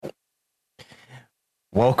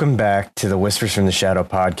Welcome back to the Whispers from the Shadow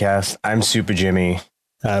podcast. I'm Super Jimmy.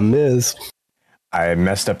 I'm Miz. I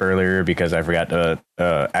messed up earlier because I forgot to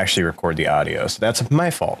actually record the audio, so that's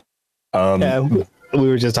my fault. Yeah, we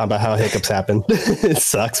were just talking about how hiccups happen. It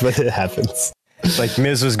sucks, but it happens. Like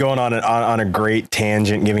Miz was going on a great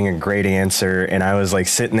tangent, giving a great answer, and I was like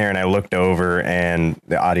sitting there and I looked over and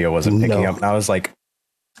the audio wasn't picking up, and I was like,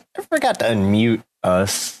 I forgot to unmute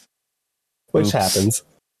us. Which happens.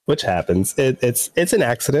 It's an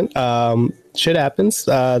accident. Shit happens.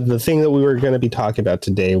 The thing that we were going to be talking about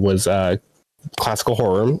today was classical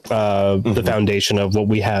horror. The foundation of what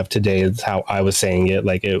we have today is how I was saying it.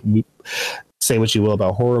 Like, say what you will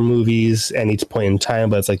about horror movies any point in time,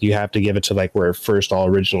 but it's like you have to give it to like where it first all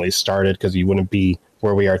originally started, because you wouldn't be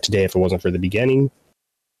where we are today if it wasn't for the beginning.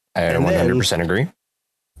 I 100% agree.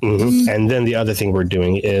 And then the other thing we're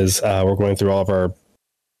doing is we're going through all of our,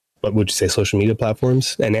 what would you say, social media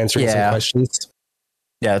platforms and answering some questions.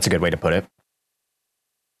 Yeah, that's a good way to put it.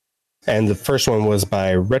 And the first one was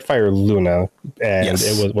by Redfire Luna. And it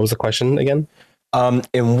was, what was the question again?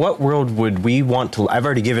 In what world would we want to... I've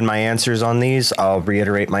already given my answers on these. I'll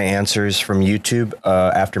reiterate my answers from YouTube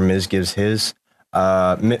after Miz gives his.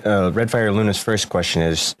 Redfire Luna's first question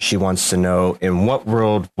is, she wants to know, in what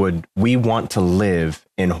world would we want to live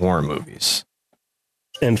in horror movies?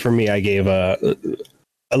 And for me, I gave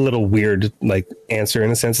a little weird like answer in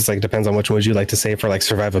a sense. It's like, it depends on which one would you like to say for like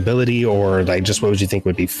survivability, or like just what would you think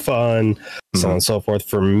would be fun, so on and so forth.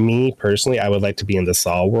 For me personally, I would like to be in the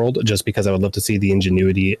Saw world, just because I would love to see the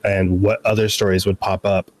ingenuity and what other stories would pop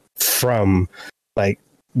up from like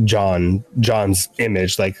John's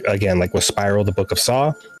image. Like, again, like with Spiral, the Book of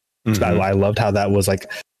Saw. I loved how that was like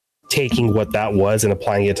taking what that was and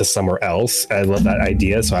applying it to somewhere else. I love that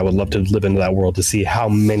idea. So I would love to live into that world to see how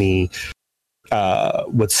many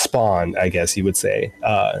would spawn, I guess you would say,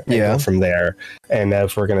 and go from there. And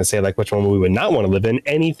if we're gonna say like which one we would not want to live in,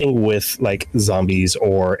 anything with like zombies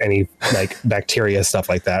or any like bacteria, stuff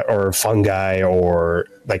like that, or fungi, or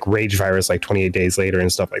like rage virus like 28 days later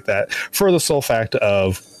and stuff like that, for the sole fact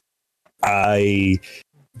of I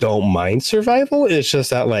don't mind survival. It's just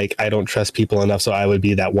that like I don't trust people enough, so I would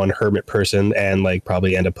be that one hermit person and like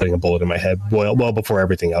probably end up putting a bullet in my head well before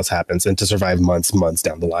everything else happens, and to survive months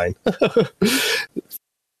down the line.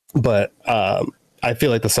 But I feel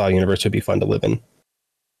like the Saw universe would be fun to live in.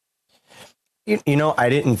 You know, I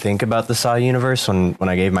didn't think about the Saw universe when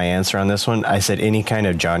I gave my answer on this one. I said any kind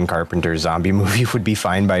of John Carpenter zombie movie would be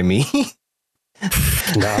fine by me.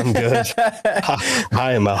 No, I'm good.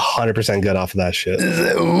 I am 100% good off of that shit.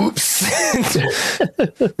 Oops.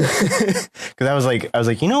 Because I was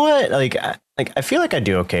like, you know what? Like I feel like I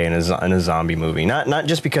do okay in a zombie movie. Not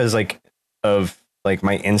just because like of like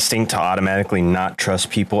my instinct to automatically not trust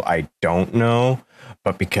people I don't know,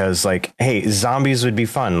 but because like, hey, zombies would be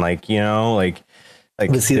fun. Like, you know, like.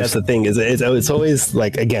 But see, that's the thing, is it's always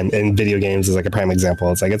like, again, in video games is like a prime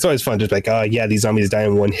example. It's like, it's always fun, just like, oh yeah, these zombies die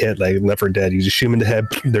in one hit, like Left 4 Dead. You just shoot them in the head,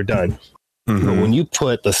 they're done. But when you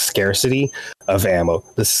put the scarcity of ammo,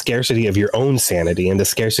 the scarcity of your own sanity, and the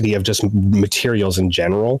scarcity of just materials in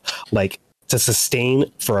general, like to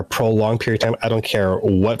sustain for a prolonged period of time, I don't care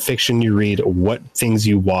what fiction you read, what things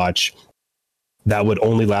you watch, that would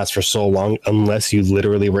only last for so long unless you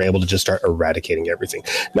literally were able to just start eradicating everything.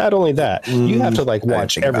 Not only that, you have to like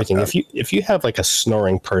watch everything. If you have like a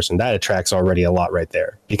snoring person, that attracts already a lot right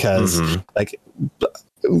there, because like,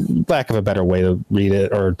 lack of a better way to read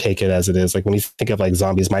it or take it as it is, like when you think of like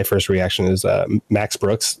zombies, my first reaction is Max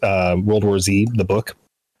Brooks, World War Z, the book,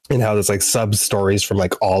 and how there's like sub stories from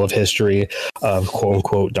like all of history of quote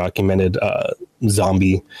unquote documented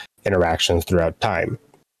zombie interactions throughout time,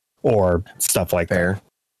 or stuff like that.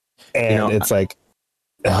 And you know, it's like,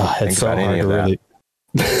 it's so hard to really.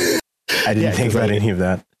 I didn't think about any of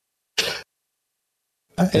that.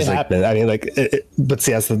 It happened. I mean, like, but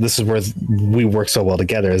see, this is where we work so well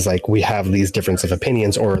together. Is like we have these difference of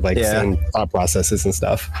opinions, or like same thought processes and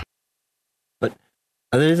stuff. But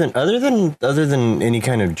other than any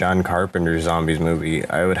kind of John Carpenter zombies movie,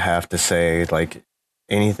 I would have to say like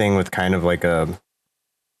anything with kind of like a.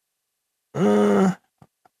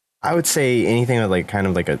 I would say anything with like kind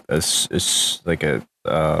of like what was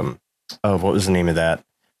the name of that?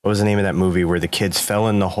 What was the name of that movie where the kids fell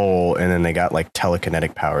in the hole and then they got like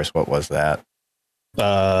telekinetic powers? What was that?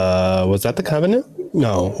 Was that The Covenant?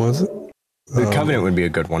 No, was it? The Covenant would be a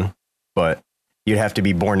good one, but you'd have to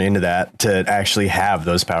be born into that to actually have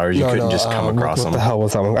those powers. You couldn't just come across them. What the hell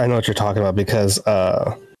was that one? I know what you're talking about, because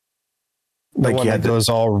like one that goes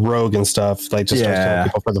all rogue and stuff, like just starts killing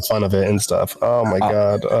people for the fun of it and stuff. Oh my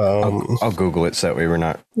god! I'll Google it so that way we're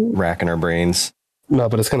not racking our brains. No,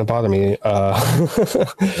 but it's gonna bother me.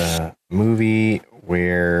 The movie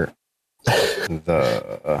where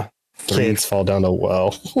the Kids fall down a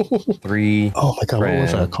well. three Oh my god, what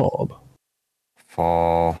was that friends called?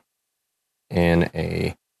 fall in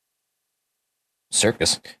a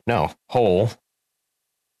hole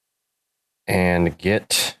and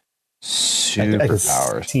get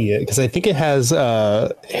superpowers. See it because I think it has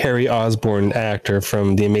Harry Osborn, actor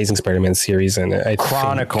from the Amazing Spider-Man series in it.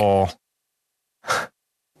 Chronicle.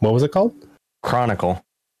 What was it called? Chronicle.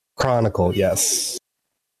 Chronicle. Yes.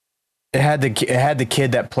 It had the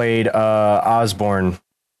kid that played Osborn,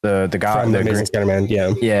 the guy from the Amazing Spider-Man.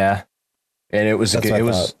 Yeah. Yeah, and it was That's it what I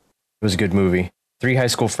was thought. it was a good movie. Three high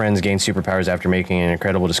school friends gain superpowers after making an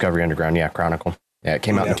incredible discovery underground. Yeah, Chronicle. Yeah, it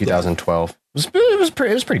came out in 2012. It was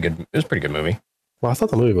pretty good. It was a pretty good movie. Well, I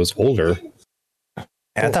thought the movie was older.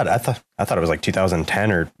 And I thought it was like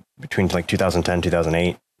 2010 or between like 2010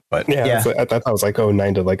 2008. But Yeah. I thought it was like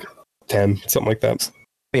 09 to like 10, something like that.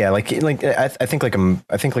 But yeah, I think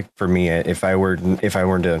like for me, if I were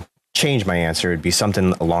to change my answer, it'd be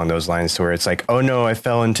something along those lines to where it's like, oh no, I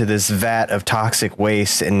fell into this vat of toxic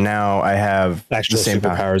waste and now I have actual the same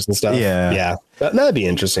superpowers and stuff. Yeah. That'd be an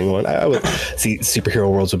interesting one. I would see superhero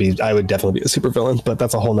worlds I would definitely be a supervillain, but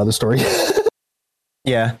that's a whole nother story.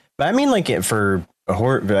 Yeah, but I mean, like for a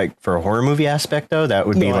horror movie aspect though, that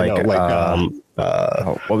would be what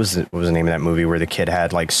was the name of that movie where the kid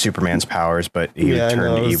had like Superman's powers, but he would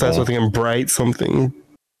turn evil? That's something in Bright something.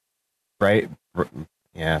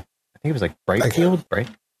 Yeah, I think it was like Brightfield, Bright.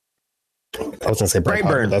 I was gonna say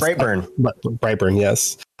Brightburn. Brightburn,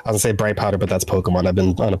 yes. I was gonna say Bright Powder, but that's Pokemon. I've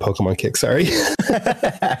been on a Pokemon kick. Sorry.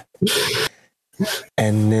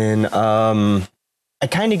 And then I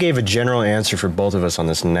kind of gave a general answer for both of us on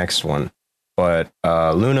this next one, but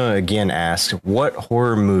Luna again asked, "What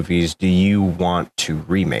horror movies do you want to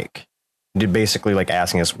remake?" Did basically like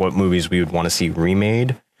asking us what movies we would want to see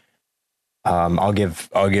remade. I'll give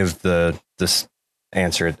this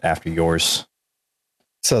answer after yours.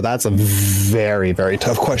 So that's a very, very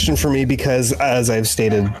tough question for me because, as I've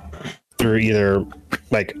stated through either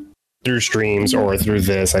like through streams or through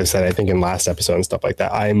this, I've said I think in last episode and stuff like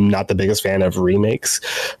that, I'm not the biggest fan of remakes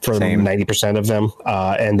for 90% of them.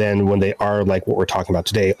 And then when they are like what we're talking about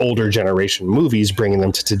today, older generation movies, bringing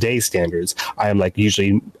them to today's standards, I am like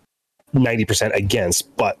usually 90%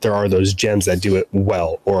 against. But there are those gems that do it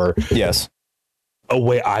well, or yes, a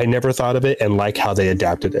way I never thought of it and like how they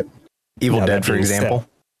adapted it. Evil Dead, for example.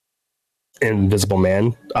 Invisible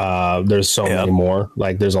Man. There's so many more.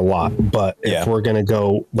 Like there's a lot. But if we're gonna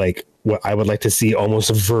go like what I would like to see almost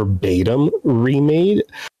verbatim remade,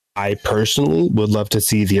 I personally would love to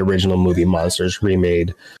see the original movie Monsters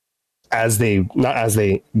remade not as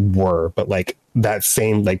they were, but like that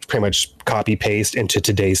same like pretty much copy paste into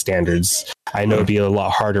today's standards. I know it'd be a lot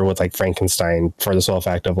harder with like Frankenstein for the sole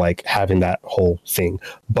fact of like having that whole thing.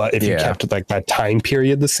 But if you kept like that time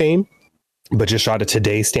period the same, but just shot it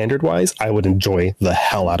today's standard wise, I would enjoy the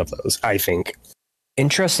hell out of those, I think.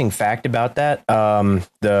 Interesting fact about that.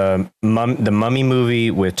 The Mummy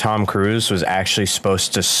movie with Tom Cruise was actually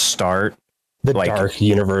supposed to start the dark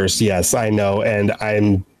universe. Yes, I know. And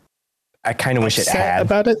I kind of wish it had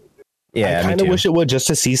about it. Yeah, I kind of wish it would, just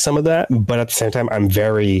to see some of that. But at the same time, I'm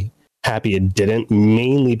very happy it didn't,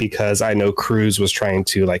 mainly because I know Cruise was trying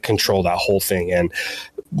to like control that whole thing. And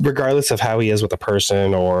regardless of how he is with a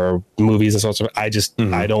person or movies and so on,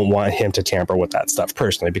 I don't want him to tamper with that stuff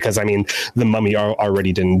personally, because I mean, the Mummy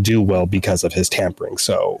already didn't do well because of his tampering.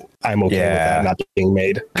 So I'm okay with that not being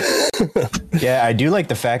made. Yeah, I do like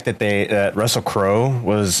the fact that Russell Crowe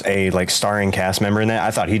was a like starring cast member in that. I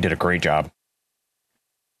thought he did a great job.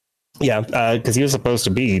 Yeah, because he was supposed to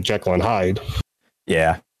be Jekyll and Hyde.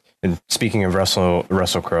 Yeah. And speaking of Russell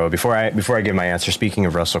Crowe, before I give my answer, speaking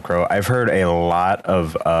of Russell Crowe, I've heard a lot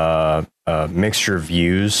of mixed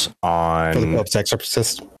reviews on For the Pope's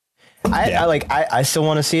Exorcist. I still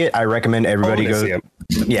want to see it. I recommend everybody go see it.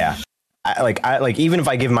 Yeah. I even if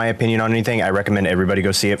I give my opinion on anything, I recommend everybody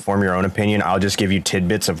go see it, form your own opinion. I'll just give you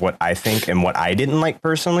tidbits of what I think and what I didn't like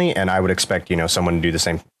personally, and I would expect someone to do the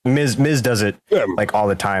same. Miz does it like all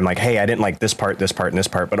the time, like, hey, I didn't like this part, and this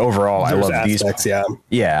part, but overall I love aspects, these.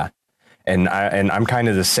 Yeah, and I'm kind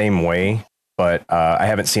of the same way, but I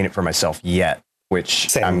haven't seen it for myself yet,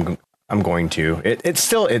 which I'm going to. It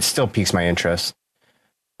still piques my interest,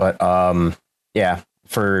 but yeah,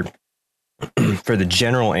 for the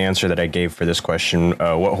general answer that I gave for this question,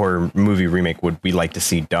 what horror movie remake would we like to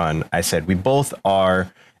see done? I said we both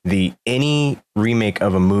are the any remake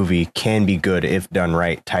of a movie can be good if done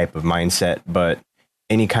right type of mindset, but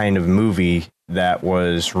any kind of movie that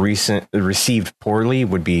was received poorly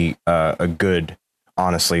would be a good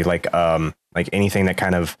honestly. Like anything that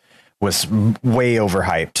kind of was way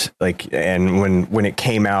overhyped. Like, and when it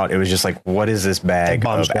came out, it was just like, what is this bag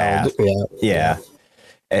of ass? Yeah.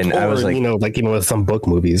 And I was like, like even with some book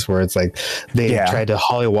movies where it's like they tried to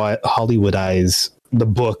Hollywoodize the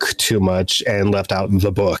book too much and left out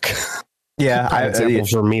the book. Yeah, example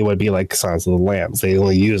for me would be like Silence of the Lambs. They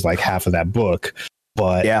only use like half of that book,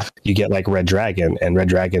 but you get like Red Dragon, and Red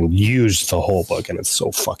Dragon used the whole book, and it's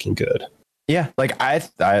so fucking good. Yeah, like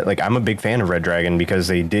I'm a big fan of Red Dragon because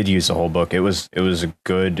they did use the whole book. It was a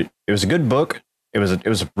good book. It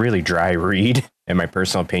was a really dry read, in my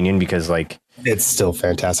personal opinion, because like it's still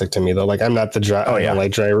fantastic to me though. Like I'm not the dry. I don't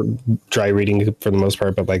like dry reading for the most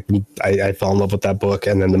part, but like I fell in love with that book,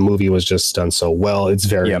 and then the movie was just done so well. It's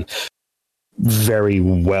very very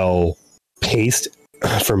well paced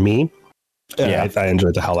for me. Yeah, I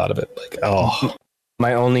enjoyed the hell out of it. Like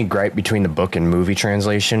my only gripe between the book and movie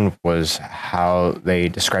translation was how they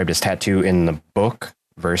described his tattoo in the book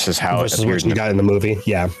versus how it appeared in the movie.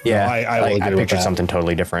 Yeah. No, I pictured something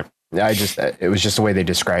totally different. It was just the way they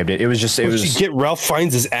described it. It was you get Ralph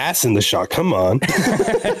finds his ass in the shot. Come on.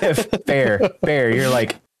 fair. You're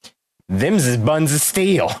like, them's his buns of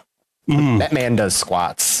steel. That man does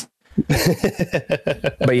squats.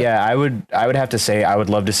 But yeah, I would have to say I would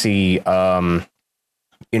love to see like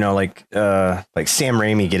Sam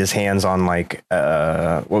Raimi get his hands on like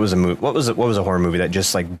what was a horror movie that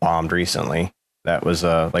just like bombed recently? That was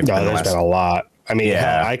there's been a lot. I mean,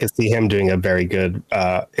 I could see him doing a very good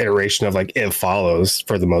iteration of like It Follows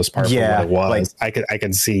for the most part. Yeah, for what it was. I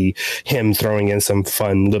could see him throwing in some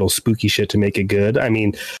fun little spooky shit to make it good. I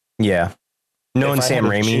mean, knowing Sam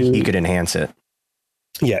Raimi, he could enhance it.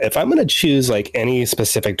 Yeah, if I'm going to choose like any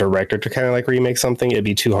specific director to kind of like remake something, it'd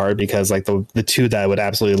be too hard because like the two that I would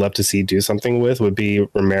absolutely love to see do something with would be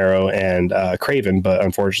Romero and Craven, but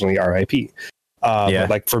unfortunately RIP. But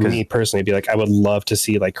like for me personally, it'd be like I would love to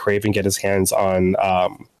see like Craven get his hands on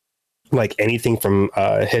like anything from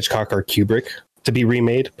Hitchcock or Kubrick to be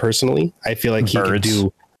remade. Personally, I feel like he could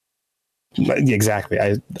do exactly.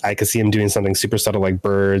 I could see him doing something super subtle like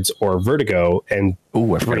Birds or Vertigo and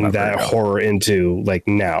bring that horror into like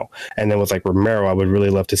now. And then with like Romero, I would really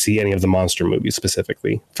love to see any of the monster movies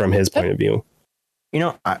specifically from his point of view.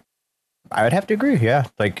 I would have to agree. Yeah.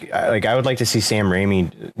 Like I would like to see Sam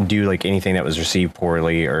Raimi do like anything that was received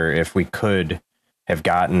poorly, or if we could have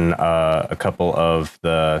gotten a couple of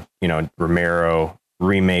the, Romero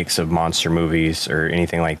remakes of monster movies or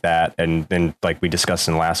anything like that. And then like we discussed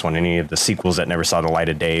in the last one, any of the sequels that never saw the light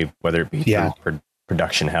of day, whether it be through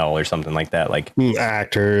production hell or something like that, like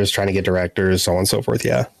actors trying to get directors, so on and so forth.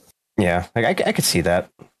 Yeah. Yeah. Like I could see that.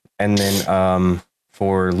 And then,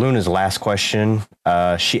 for Luna's last question,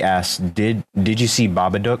 she asked, "Did you see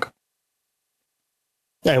Babadook?"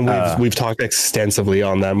 And we've talked extensively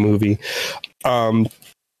on that movie.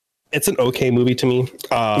 It's an okay movie to me.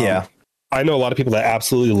 I know a lot of people that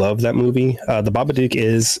absolutely love that movie. The Babadook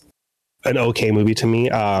is an okay movie to me.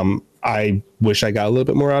 I wish I got a little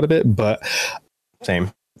bit more out of it, but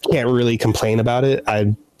same. Can't really complain about it.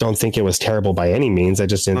 I don't think it was terrible by any means. I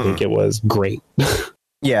just didn't think it was great.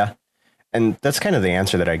 Yeah. And that's kind of the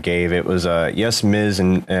answer that I gave. It was yes, Miz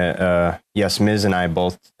and Miz and I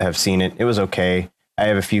both have seen it. It was okay. I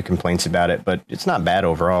have a few complaints about it, but it's not bad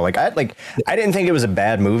overall. I didn't think it was a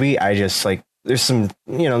bad movie. I just like there's some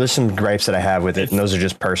gripes that I have with it, and those are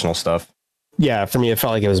just personal stuff. Yeah, for me, it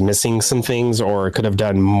felt like it was missing some things, or could have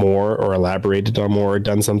done more, or elaborated on more, or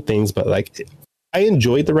done some things. But like, I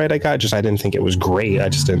enjoyed the ride I got. Just I didn't think it was great.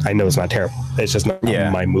 I know it's not terrible. It's just not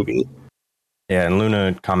my movie. Yeah, and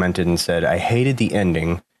Luna commented and said, "I hated the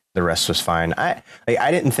ending. The rest was fine." I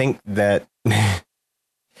didn't think that.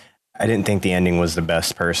 I didn't think the ending was the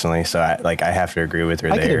best personally, so I have to agree with her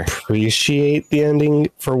there. I could appreciate the ending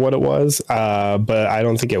for what it was, but I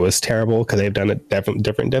don't think it was terrible because they've done it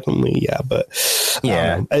definitely. Yeah, but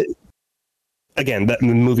again, that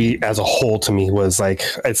movie as a whole to me was like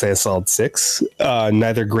I'd say a solid 6.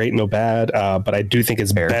 Neither great nor bad, but I do think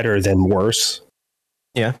it's better than worse.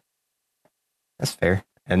 Yeah, that's fair.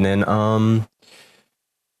 And then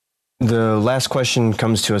the last question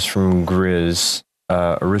comes to us from Grizz.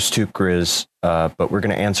 Arustuk Grizz, but we're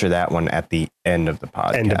going to answer that one at the end of the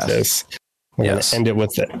podcast. End of this. We're going to end it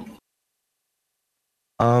with it.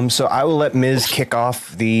 So I will let Ms. kick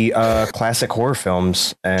off the classic horror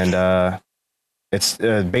films, and it's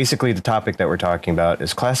basically the topic that we're talking about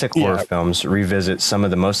is classic horror films, revisit some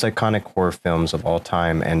of the most iconic horror films of all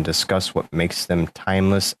time, and discuss what makes them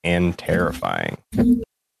timeless and terrifying.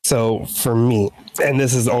 So for me, and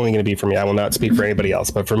this is only going to be for me, I will not speak for anybody else,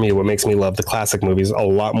 but for me, what makes me love the classic movies a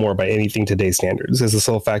lot more by anything today's standards is the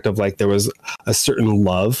sole fact of like there was a certain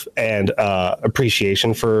love and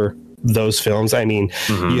appreciation for those films. I mean,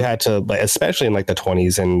 you had to, like, especially in like the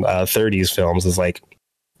 20s and 30s films, is like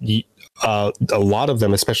a lot of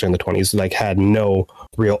them, especially in the 20s, like had no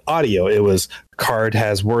real audio. It was card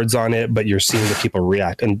has words on it, but you're seeing the people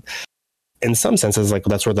react. And in some senses, like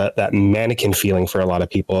that's where that mannequin feeling for a lot of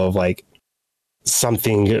people of like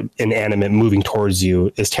something inanimate moving towards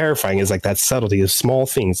you is terrifying, is like that subtlety of small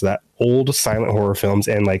things that old silent horror films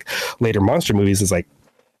and like later monster movies is like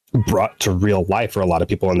brought to real life for a lot of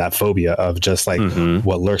people, and that phobia of just like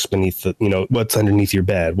what lurks beneath the, you know, what's underneath your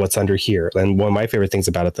bed, what's under here. And one of my favorite things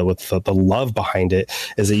about it, though, with the love behind it,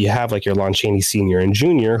 is that you have like your Lon Chaney Sr. and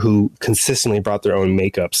Jr. who consistently brought their own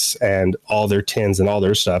makeups and all their tins and all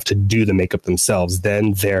their stuff to do the makeup themselves,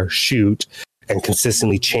 then their shoot, and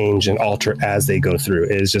consistently change and alter as they go through.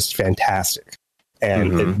 It is just fantastic.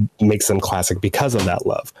 And it makes them classic because of that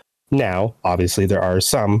love. Now, obviously, there are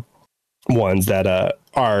some ones that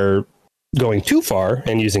are going too far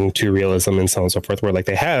and using too realism and so on and so forth, where like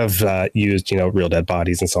they have used, you know, real dead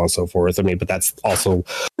bodies and so on and so forth. I mean, but that's also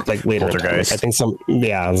like later in time. Like, I think some,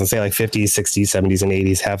 I was gonna say like 50s, 60s, 70s, and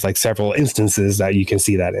 80s have like several instances that you can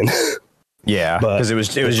see that in. Yeah, because it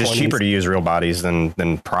was just 20s, cheaper to use real bodies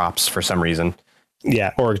than props for some reason.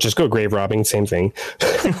 Yeah, or just go grave robbing, same thing.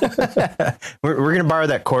 we're gonna borrow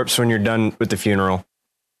that corpse when you're done with the funeral.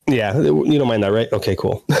 Yeah, you don't mind that, right? Okay,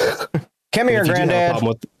 cool. Come here, Granddad.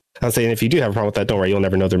 I was saying, if you do have a problem with that, don't worry, you'll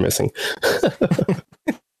never know they're missing.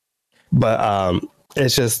 But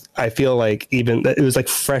it's just, I feel like even it was like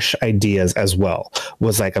fresh ideas as well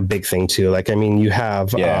was like a big thing too. Like, I mean, you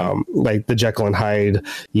have like the Jekyll and Hyde,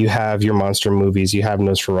 you have your monster movies, you have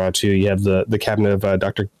Nosferatu, you have the Cabinet of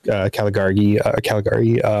Dr. Caligari,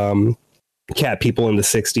 Cat People in the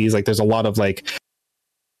 60s. Like, there's a lot of like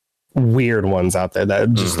weird ones out there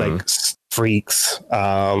that just like freaks.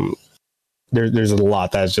 There's a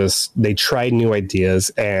lot that's just, they tried new ideas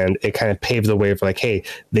and it kind of paved the way for like, hey,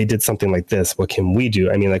 they did something like this, what can we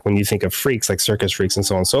do? I mean, like when you think of freaks, like circus freaks and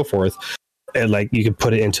so on and so forth, and like you could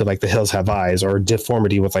put it into like The Hills Have Eyes or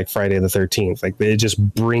Deformity with like Friday the 13th. Like it just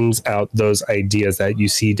brings out those ideas that you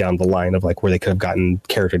see down the line of like where they could have gotten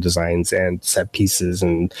character designs and set pieces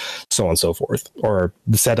and so on and so forth, or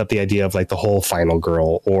set up the idea of like the whole final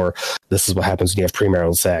girl, or this is what happens when you have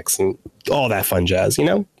premarital sex and all that fun jazz, you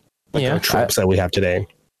know? Like our tropes that we have today.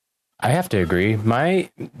 I have to agree.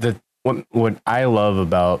 What I love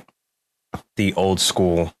about the old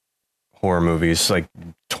school horror movies, like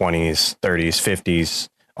 20s, 30s, 50s,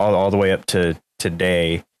 all the way up to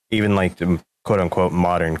today, even like the quote unquote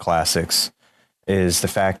modern classics, is the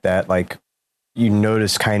fact that like you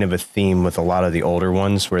notice kind of a theme with a lot of the older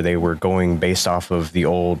ones where they were going based off of the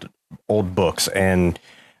old books. And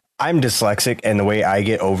I'm dyslexic, and the way I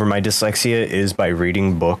get over my dyslexia is by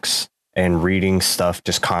reading books and reading stuff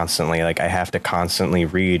just constantly. Like I have to constantly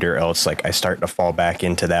read, or else like I start to fall back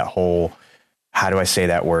into that whole, how do I say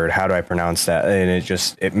that word? How do I pronounce that? And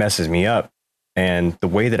it messes me up. And the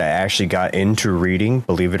way that I actually got into reading,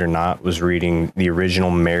 believe it or not, was reading the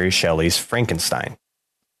original Mary Shelley's Frankenstein.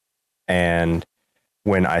 And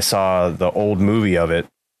when I saw the old movie of it,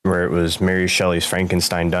 where it was Mary Shelley's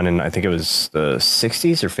Frankenstein done in, I think it was the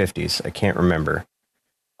 60s or 50s. I can't remember.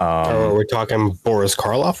 Are we talking Boris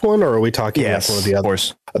Karloff one, or are we talking yes, one of the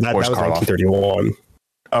others? That was Karloff. 1931.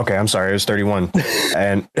 Okay, I'm sorry, it was 31.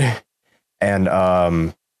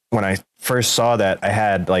 and when I first saw that, I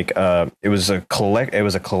had like it was a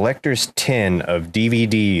collector's tin of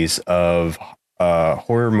DVDs of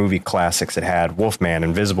horror movie classics. It had Wolfman,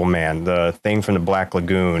 Invisible Man, The Thing from the Black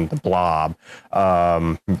Lagoon, The Blob,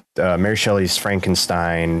 Mary Shelley's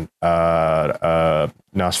Frankenstein,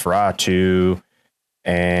 Nosferatu,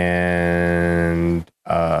 and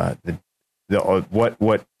what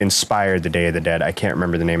inspired The Day of the Dead. I can't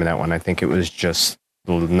remember the name of that one. I think it was just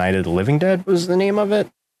The Night of the Living Dead was the name of it.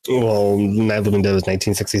 Well, Night of the Living Dead was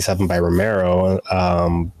 1967 by Romero.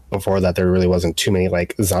 Before that, there really wasn't too many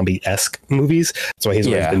like zombie-esque movies. That's why he's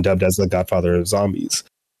always been dubbed as the Godfather of zombies.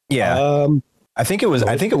 Yeah, I think it was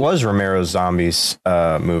Romero's Zombies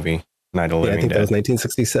movie, Night of the Living Dead. I think that was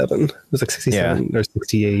 1967. It was like 67 or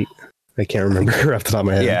 68. I can't remember off the top of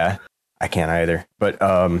my head. Yeah, I can't either. But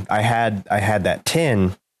I had that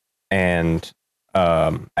tin, and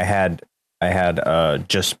I had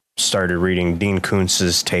just started reading Dean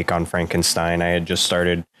Koontz's take on Frankenstein. I had just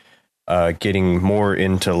started getting more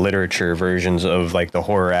into literature versions of like the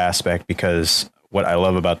horror aspect, because what I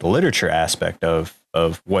love about the literature aspect of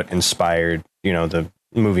what inspired, you know, the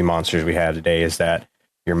movie monsters we have today is that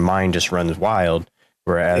your mind just runs wild.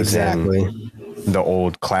 Whereas in the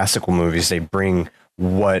old classical movies, they bring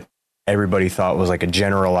what everybody thought was like a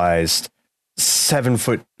generalized 7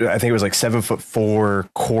 foot, I think it was like 7'4"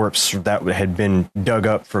 corpse that had been dug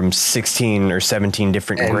up from 16 or 17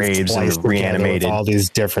 different graves and reanimated. All these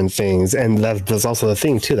different things. And that's also the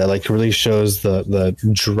thing too, that like really shows the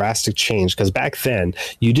drastic change. Because back then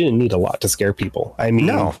you didn't need a lot to scare people. I mean,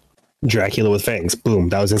 no. Dracula with fangs, boom,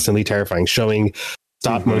 that was instantly terrifying. Showing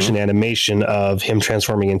stop motion animation of him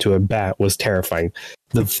transforming into a bat was terrifying.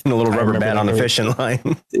 The little rubber bat on the fishing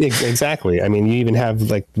line. Exactly. I mean, you even have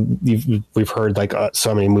like we've heard like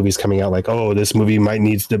so many movies coming out like, oh, this movie might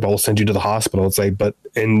need to send you to the hospital. It's like, but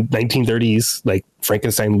in 1930s, like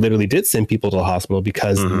Frankenstein literally did send people to the hospital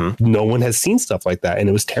because no one has seen stuff like that, and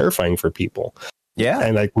it was terrifying for people. Yeah.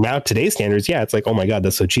 And like now today's standards, yeah, it's like, oh my God,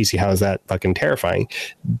 that's so cheesy. How is that fucking terrifying?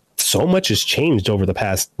 So much has changed over the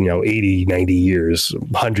past, 80, 90 years,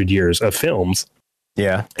 100 years of films.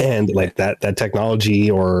 Yeah. And like that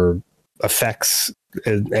technology or effects.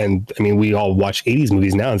 And I mean, we all watch 80s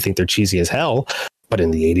movies now and think they're cheesy as hell. But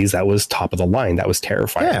in the 80s, that was top of the line. That was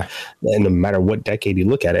terrifying. Yeah. And no matter what decade you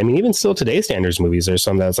look at it, I mean, even still today's standards movies, there's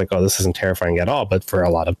some that's like, oh, this isn't terrifying at all. But for a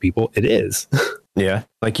lot of people, it is. Yeah.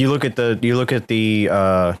 Like you look at the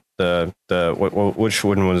which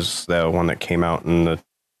one was the one that came out in the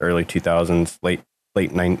early 2000s, late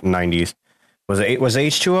 90s? Was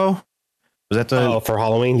H2O? Was that the for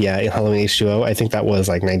Halloween? Yeah, Halloween H2O. I think that was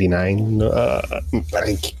like 99. I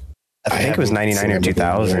think it was 99 or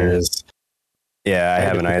 2000. Yeah, I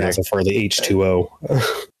haven't either. For the H2O.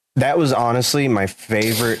 That was honestly my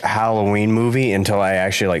favorite Halloween movie until I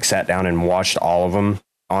actually like sat down and watched all of them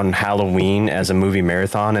on Halloween as a movie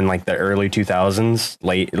marathon in like the early 2000s,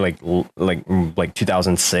 late like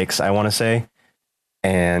 2006, I want to say.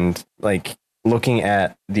 And like looking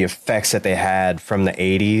at the effects that they had from the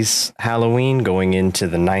 80s Halloween going into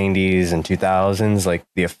the 90s and 2000s, like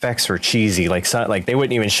the effects were cheesy. Like they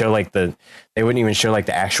wouldn't even show like the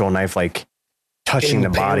actual knife like touching the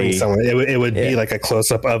body. It would be like a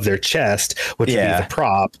close up of their chest, which would be the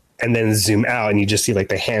prop, and then zoom out and you just see like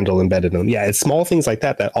the handle embedded in them. Yeah, it's small things like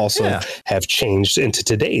that also have changed into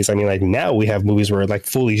today's. I mean, like now we have movies where it like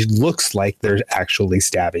fully looks like they're actually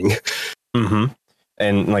stabbing. Mm-hmm.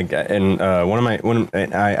 And like, I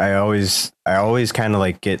always kind of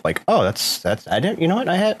like get like, oh, that's I didn't, you know what?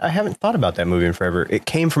 I haven't thought about that movie in forever. It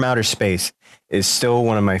Came from Outer Space is still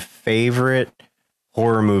one of my favorite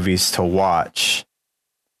horror movies to watch.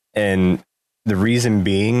 And the reason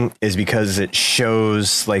being is because it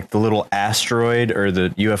shows like the little asteroid or the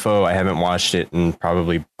UFO. I haven't watched it in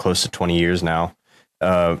probably close to 20 years now.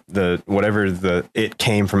 It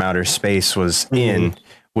came from outer space was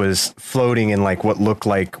was floating in like what looked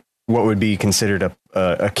like what would be considered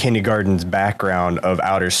a kindergarten's background of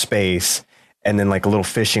outer space. And then like a little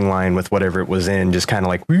fishing line with whatever it was in, just kind of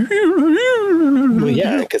like. Well,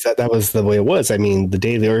 yeah, because that was the way it was. I mean, The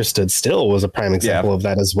Day the Earth Stood Still was a prime example of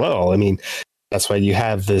that as well. I mean, that's why you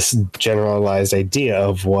have this generalized idea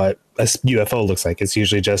of what a UFO looks like. It's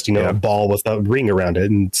usually just, a ball with a ring around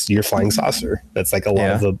it and it's your flying saucer. That's like a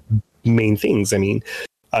lot of the main things. I mean,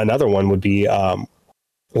 another one would be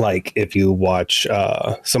like if you watch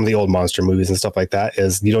some of the old monster movies and stuff like that,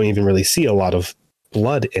 is you don't even really see a lot of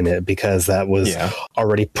blood in it because that was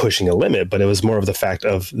already pushing a limit. But it was more of the fact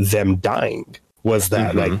of them dying was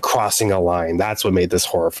that like crossing a line. That's what made this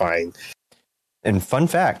horrifying. And fun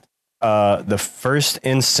fact, the first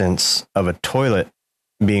instance of a toilet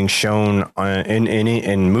being shown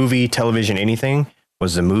in movie, television, anything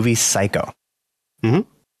was the movie Psycho. Mm-hmm.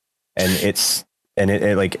 And it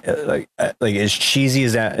as cheesy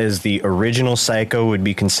as that as the original Psycho would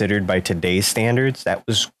be considered by today's standards, that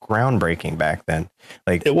was groundbreaking back then.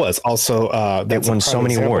 Like it was also it won so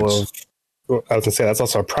many awards. I was gonna say that's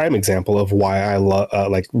also a prime example of why I love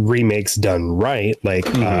like remakes done right. Like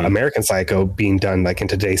American Psycho being done like in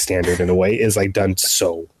today's standard in a way is like done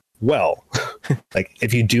so well. Like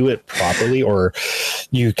if you do it properly or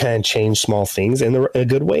you can change small things in a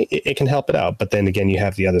good way, it can help it out. But then again, you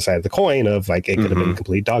have the other side of the coin of like it could have been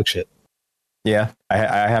complete dog shit. Yeah,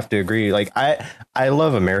 I have to agree. Like I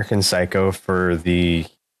love American Psycho for the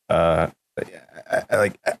I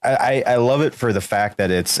love it for the fact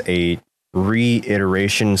that it's a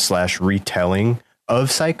reiteration / retelling of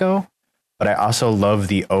Psycho, but I also love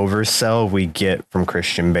the oversell we get from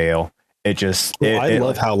Christian Bale. I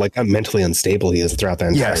love how like mentally unstable he is throughout the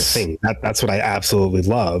entire thing. That's what I absolutely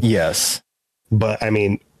love. Yes, but I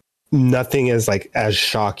mean, nothing is like as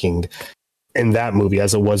shocking in that movie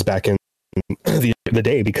as it was back in the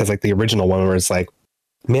day, because like the original one where it's like,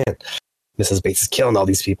 man, Mrs. Bates is killing all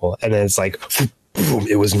these people, and then it's like boom,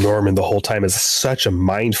 it was Norman the whole time. Is such a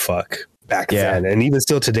mind fuck back then, and even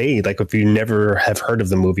still today. Like if you never have heard of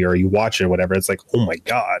the movie or you watch it or whatever, it's like, oh my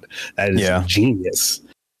god, that is genius.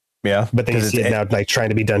 Yeah, but then you see it now, like trying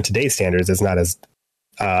to be done today's standards, it's not as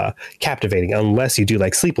captivating unless you do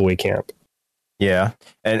like Sleepaway Camp. Yeah,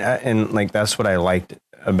 and like that's what I liked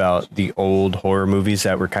about the old horror movies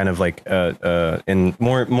that were kind of like in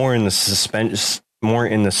more in the suspense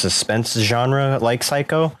genre, like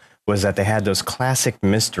Psycho, was that they had those classic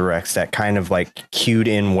misdirects that kind of like cued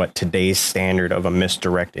in what today's standard of a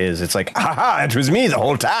misdirect is. It's like, haha, it was me the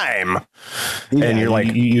whole time. Yeah, and you're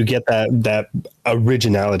like, you get that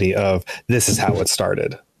originality of this is how it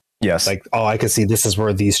started. Yes. Like, oh, I could see this is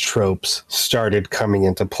where these tropes started coming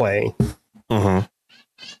into play. Mm-hmm.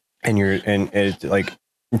 And it's like,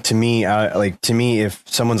 to me, if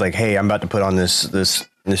someone's like, hey, I'm about to put on this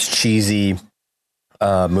cheesy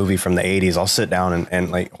movie from the 80s, I'll sit down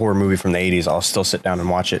and like horror movie from the 80s, I'll still sit down and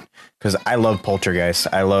watch it because I love Poltergeist.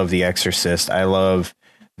 I love The Exorcist. I love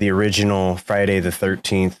the original Friday the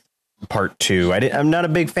 13th part 2. I'm not a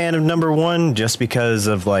big fan of number 1 just because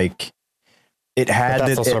of like it had. But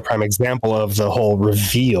that's also a prime example of the whole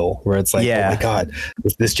reveal where it's like, oh my god,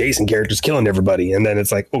 this Jason character's killing everybody, and then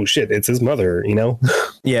it's like, oh shit, it's his mother, you know?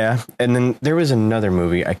 Yeah, and then there was another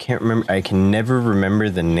movie. I can't remember. I can never remember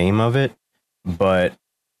the name of it. But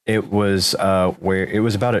it was where it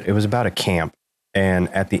was about a camp, and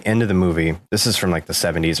at the end of the movie, this is from like the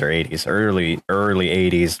 70s or 80s, early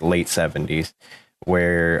 80s, late 70s,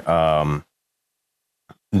 where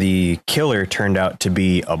the killer turned out to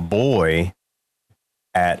be a boy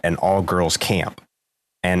at an all-girls camp,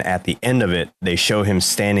 and at the end of it, they show him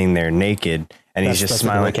standing there naked, and he's just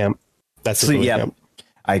smiling. Camp. That's camp.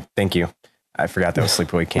 I thank you. I forgot that was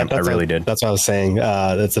Sleepaway Camp. I really did. That's what I was saying.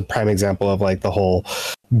 That's a prime example of like the whole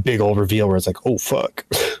big old reveal where it's like, oh fuck.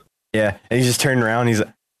 Yeah, and he's just turning around. He's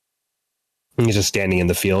just standing in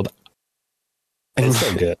the field. And it's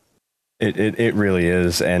so good. It really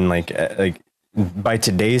is. And like by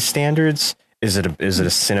today's standards, is it a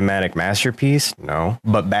cinematic masterpiece? No,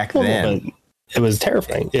 but back then it was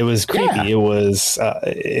terrifying. It was creepy. Yeah.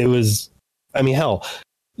 It was. I mean, hell.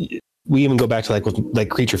 We even go back to like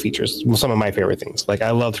creature features. Some of my favorite things. Like I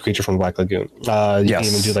love the creature from Black Lagoon. You can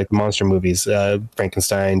even do like the monster movies,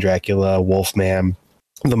 Frankenstein, Dracula, Wolfman,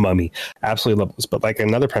 The Mummy. Absolutely love those. But like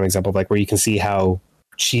another prime example of like where you can see how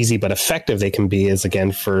cheesy but effective they can be is,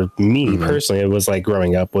 again, for me personally, it was like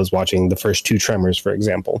growing up was watching the first 2 Tremors, for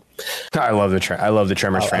example. I love the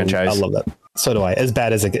Tremors franchise. I love that. So do I. As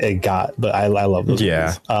bad as it got, but I love those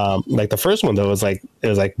movies. Like the first one though was like, it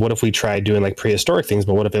was like, what if we tried doing like prehistoric things,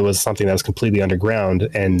 but what if it was something that was completely underground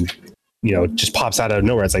and, you know, just pops out of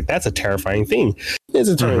nowhere? It's like, that's a terrifying thing. Is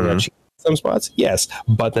it turning out some spots? Yes.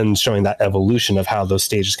 But then showing that evolution of how those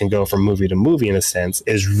stages can go from movie to movie in a sense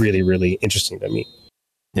is really, really interesting to me.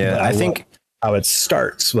 Yeah. I think how it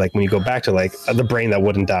starts, like when you go back to like the brain that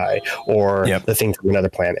wouldn't die, or the thing from another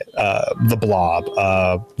planet, the blob,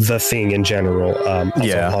 the thing in general.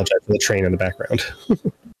 Also apologize for the train in the background.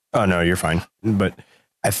 Oh no, you're fine. But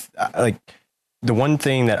I like the one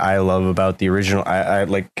thing that I love about the original. I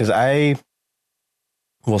like, because I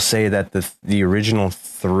will say that the original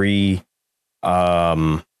 3,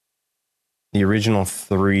 the original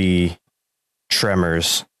 3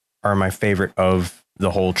 Tremors are my favorite of the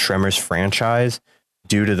whole Tremors franchise,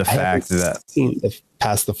 due to the fact that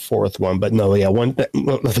past the 4th one, but no,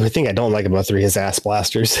 the thing I don't like about 3 is ass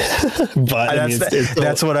blasters. But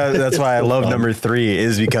that's why I love number 3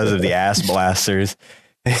 is because of the ass blasters.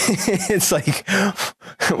 It's like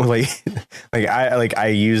I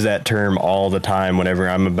use that term all the time whenever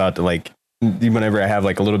I'm about to whenever I have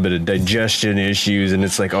like a little bit of digestion issues and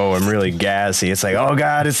it's like, oh, I'm really gassy. It's like, oh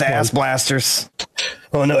God, it's ass blasters.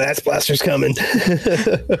 Oh no, ass blasters coming.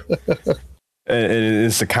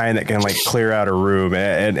 It's the kind that can like clear out a room.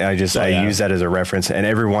 And I use that as a reference. And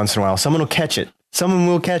every once in a while, someone will catch it. Someone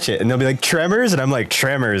will catch it and they'll be like, Tremors. And I'm like,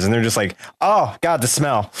 Tremors. And they're just like, oh God, the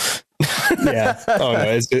smell. Yeah. Oh no,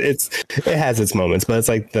 it has its moments, but it's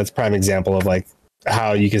like, that's prime example of like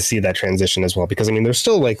how you can see that transition as well, because I mean there's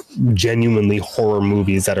still like genuinely horror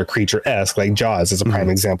movies that are creature-esque, like Jaws is a prime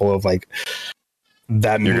example of like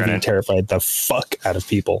that movie terrified the fuck out of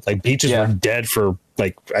people. Like beaches were dead for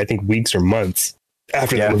like I think weeks or months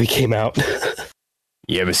after that movie came out.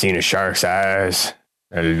 You ever seen a shark's eyes?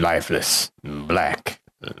 They're lifeless, black,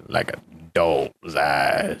 like a doll's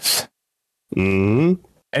eyes. And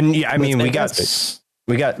yeah, I mean we got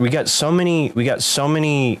so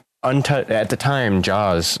many at the time,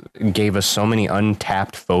 Jaws gave us so many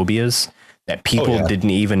untapped phobias that people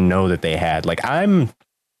didn't even know that they had. Like I'm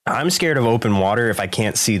I'm scared of open water if I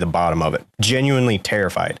can't see the bottom of it. Genuinely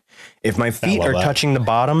terrified. If my feet are touching the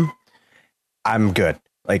bottom, I'm good.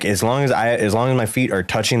 Like as long as my feet are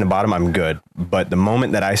touching the bottom, I'm good. But the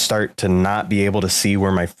moment that I start to not be able to see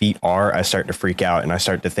where my feet are, I start to freak out and I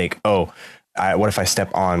start to think, oh, what if I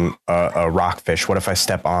step on a rockfish? What if I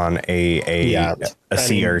step on a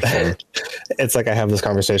sea urchin? It's like I have this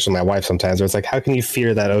conversation with my wife sometimes where it's like, how can you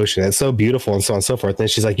fear that ocean? It's so beautiful and so on and so forth. And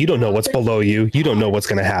she's like, you don't know what's below you. You don't know what's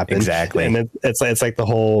going to happen. Exactly. And it's like the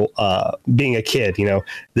whole being a kid, you know,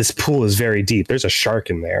 this pool is very deep. There's a shark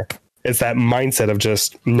in there. It's that mindset of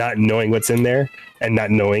just not knowing what's in there and not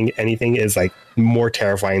knowing anything is like more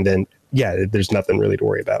terrifying than, there's nothing really to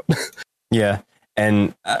worry about. Yeah.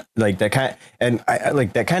 And like that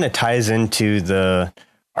kind of ties into the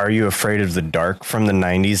Are You Afraid of the Dark from the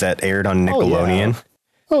 90s that aired on Nickelodeon.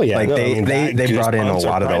 Oh yeah. Like they brought in a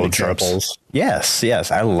lot of the old tropes.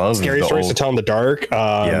 Yes. I love Scary Stories to Tell in the Dark.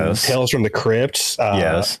 Tales from the Crypt.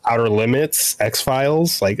 Outer Limits,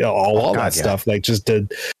 X-Files, like all that stuff. Like just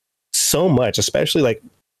did so much, especially like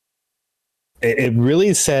it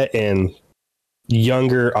really set in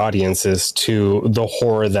younger audiences to the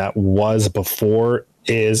horror that was before,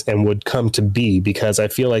 is, and would come to be, because I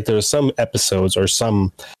feel like there's some episodes or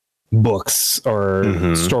some books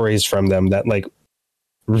or stories from them that like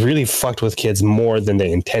really fucked with kids more than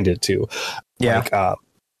they intended to. Like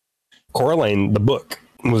Coraline, the book,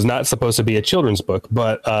 was not supposed to be a children's book,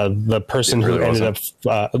 but the person who ended up,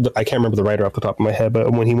 I can't remember the writer off the top of my head,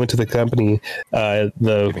 but when he went to the company,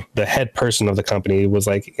 the head person of the company was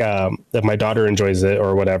like, if my daughter enjoys it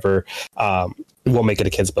or whatever, we'll make it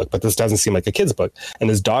a kid's book, but this doesn't seem like a kid's book. And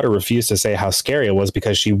his daughter refused to say how scary it was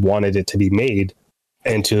because she wanted it to be made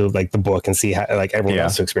into like the book and see how like everyone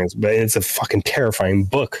else to experience. But it's a fucking terrifying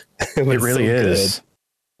book. It really is. Good.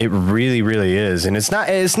 It really, really is, and it's not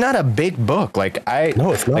a big book. Like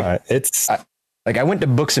no, it's not. It's like I went to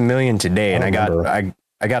Books A Million today, and I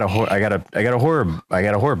got a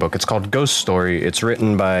horror book. It's called Ghost Story. It's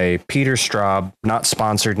written by Peter Straub. Not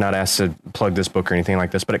sponsored. Not asked to plug this book or anything like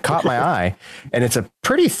this, but it caught my eye, and it's a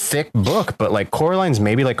pretty thick book. But like Coraline's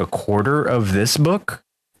maybe like a quarter of this book.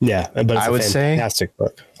 Yeah, but it's a fantastic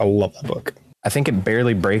book. I love that book. I think it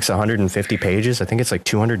barely breaks 150 pages. I think it's like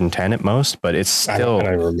 210 at most, but it's still... I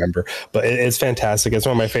don't remember, but it's fantastic. It's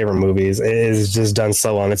one of my favorite movies. It is just done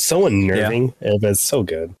so well. It's so unnerving, but it's so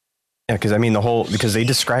good. Yeah, because I mean, because they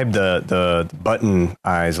described the button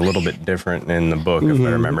eyes a little bit different in the book, if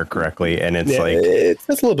I remember correctly. And it's it's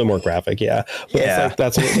a little bit more graphic. But it's like,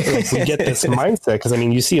 that's what, we get this mindset. Because I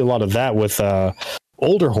mean, you see a lot of that with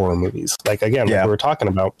older horror movies. Like, again, like we were talking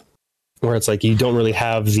about, where it's like you don't really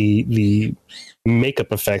have the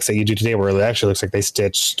makeup effects that you do today, where it actually looks like they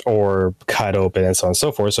stitched or cut open and so on and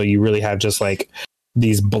so forth. So you really have just like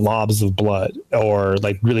these blobs of blood, or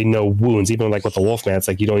like really no wounds. Even like with the Wolfman, it's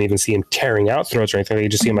like you don't even see him tearing out throats or anything. You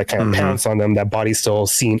just see him like kind of pounce on them. That body's still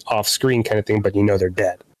seen off screen kind of thing, but you know they're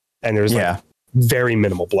dead. And there's like very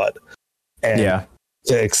minimal blood. And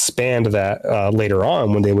to expand that later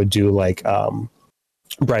on, when they would do like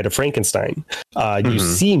Bride of Frankenstein, you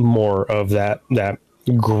see more of that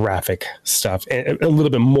graphic stuff, and a little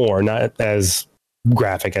bit more, not as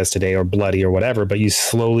graphic as today or bloody or whatever, but you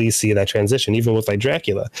slowly see that transition. Even with like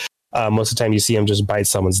Dracula, most of the time you see him just bite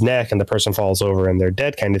someone's neck and the person falls over and they're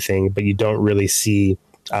dead kind of thing, but you don't really see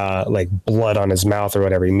like blood on his mouth or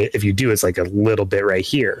whatever. If you do, it's like a little bit right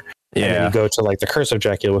here. And then you go to like The Curse of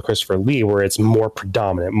Dracula with Christopher Lee, where it's more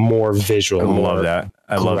predominant, more visual. I love that.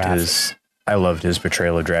 I loved his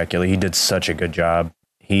portrayal of Dracula. He did such a good job.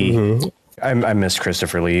 I miss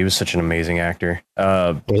Christopher Lee. He was such an amazing actor.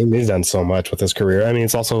 He's done so much with his career. I mean,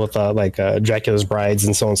 it's also with like Dracula's Brides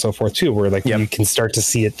and so on and so forth too, where like you can start to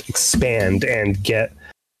see it expand and get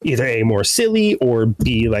either A, more silly, or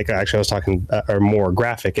B, like actually I was talking, or more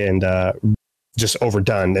graphic and just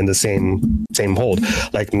overdone in the same hold.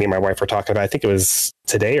 Like me and my wife were talking about, I think it was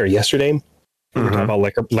today or yesterday, we were talking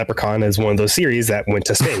about Leprechaun as one of those series that went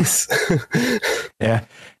to space.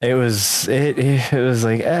 It was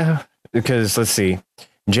like, because let's see,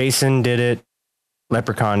 Jason did it,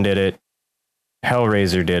 Leprechaun did it,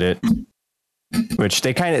 Hellraiser did it, which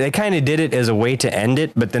they kind of did it as a way to end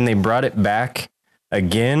it, but then they brought it back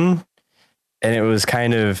again, and it was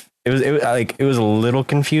a little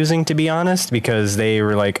confusing, to be honest, because they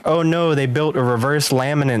were like, oh no, they built a reverse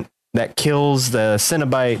laminate that kills the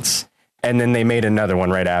Cenobites, and then they made another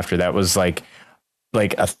one right after that was like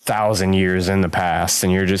 1,000 years in the past,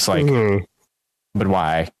 and you're just like, but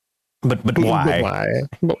why? But why?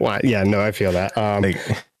 But why? Yeah, no, I feel that.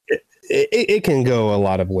 it can go a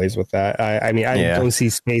lot of ways with that. I mean, I Yeah. don't see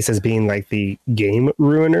space as being like the game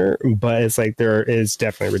ruiner, but it's like there is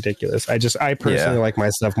definitely ridiculous. I personally like my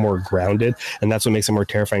stuff more grounded, and that's what makes it more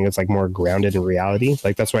terrifying. It's like more grounded in reality.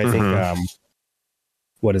 Like that's why I think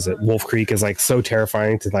what is it? Wolf Creek is like so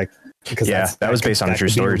terrifying to like because that was based on a true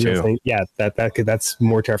story too. Thing. Yeah, that's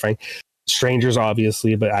more terrifying. Strangers,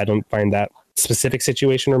 obviously, but I don't find that specific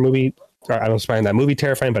situation or movie. Or I don't find that movie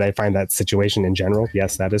terrifying, but I find that situation in general,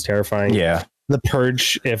 yes, that is terrifying. Yeah. The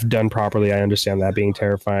Purge, if done properly, I understand that being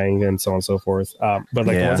terrifying and so on and so forth. But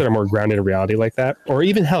like the ones that are more grounded in reality like that, or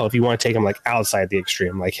even hell, if you want to take them like outside the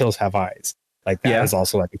extreme, like Hills Have Eyes, like that is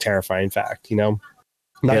also like a terrifying fact, you know?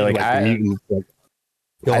 Not yeah, like the mutants,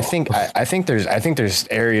 like, I think there's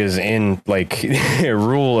areas in like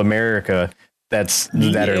rural America that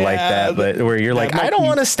are like that, but where you're like, I don't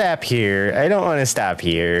want to stop here. I don't want to stop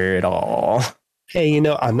here at all. Hey, you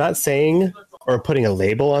know, I'm not saying or putting a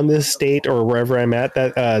label on this state or wherever I'm at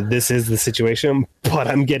that this is the situation, but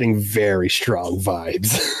I'm getting very strong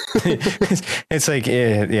vibes. It's like,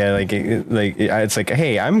 it's like,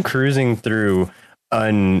 hey, I'm cruising through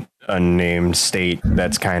unnamed state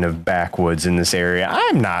that's kind of backwoods in this area.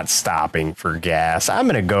 I'm not stopping for gas. I'm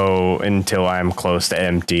gonna go until I'm close to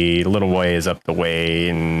empty, a little ways up the way,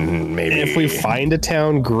 and maybe if we find a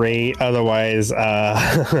town, great. Otherwise,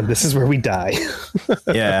 this is where we die.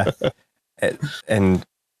 Yeah. And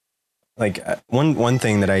like one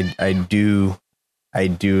thing that I do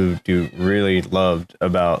really loved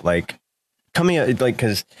about like coming out, like,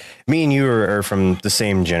 because me and you are from the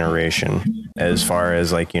same generation as far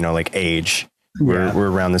as like, you know, like age. We're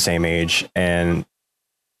around the same age. And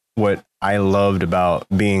what I loved about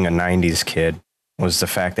being a 90s kid was the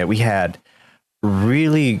fact that we had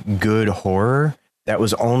really good horror that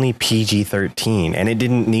was only PG-13, and it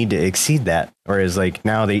didn't need to exceed that. Whereas like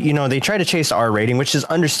now they try to chase R rating, which is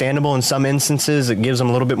understandable in some instances. It gives them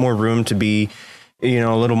a little bit more room to be, you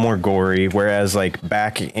know, a little more gory. Whereas like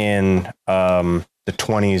back in the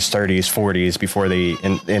 20s, 30s, 40s, before they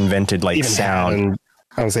invented like even sound,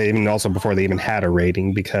 I would say even also before they even had a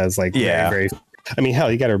rating, because like very, I mean,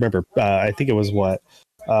 hell, you got to remember, I think it was what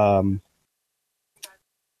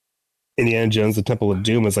Indiana Jones: The Temple of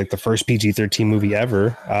Doom is like the first PG-13 movie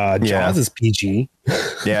ever. Jaws is PG.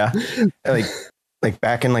 Yeah, like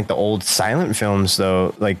back in like the old silent films,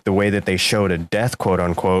 though, like the way that they showed a death, quote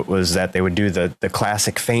unquote, was that they would do the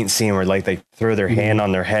classic faint scene where like they throw their hand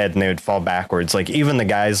on their head and they would fall backwards. Like even the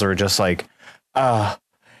guys were just like,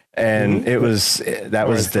 and it was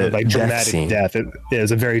the like dramatic scene. death. It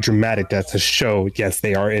is a very dramatic death to show, yes,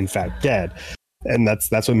 they are in fact dead, and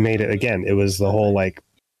that's what made it. Again, it was the whole like,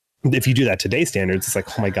 if you do that today's standards, it's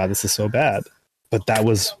like, oh my god, this is so bad. But that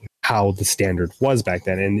was how the standard was back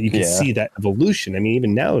then, and you can see that evolution. I mean,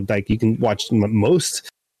 even now, like you can watch most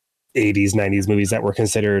 80s, 90s movies that were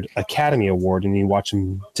considered Academy Award, and you watch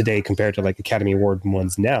them today compared to like Academy Award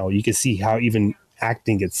ones now. You can see how even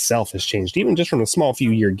acting itself has changed, even just from a small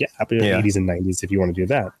few year gap in the 80s and 90s, if you want to do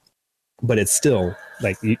that. But it's still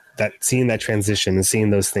like that, seeing that transition and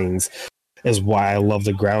seeing those things is why I love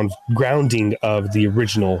the grounding of the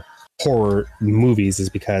original horror movies, is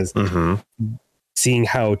because seeing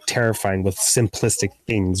how terrifying with simplistic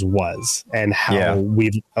things was, and how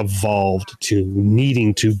we've evolved to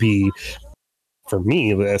needing to be, for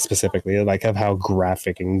me specifically, like of how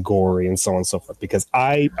graphic and gory and so on and so forth. Because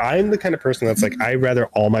I'm the kind of person that's like, I'd rather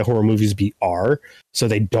all my horror movies be R, so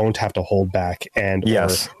they don't have to hold back and or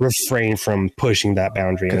refrain from pushing that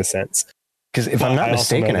boundary in a sense. Because if I'm not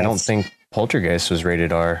mistaken, I don't think Poltergeist was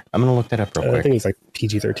rated R. I'm gonna look that up real quick. I think it was like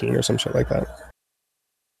PG-13 or some shit like that.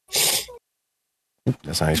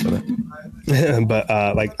 That's how you spell it. But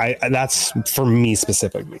like that's for me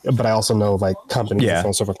specifically. But I also know like companies and so on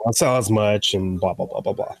and so forth don't sell as much and blah blah blah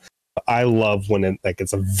blah blah. I love when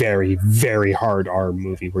it's a very, very hard R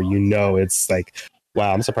movie where you know it's like,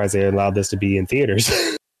 wow, I'm surprised they allowed this to be in theaters.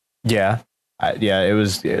 It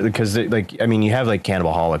was because like, I mean, you have like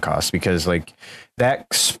Cannibal Holocaust, because like that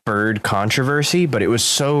spurred controversy, but it was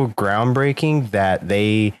so groundbreaking that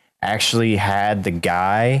they actually had the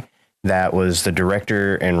guy that was the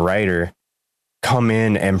director and writer come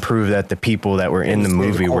in and prove that the people that were in the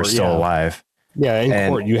movie were still alive. Yeah, in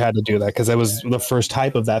court you had to do that because that was the first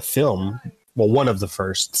type of that film. Well, one of the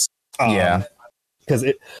firsts. Because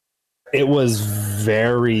it was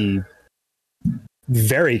very,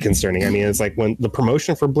 very concerning. I mean, it's like when the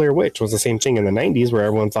promotion for Blair Witch was the same thing in the 90s, where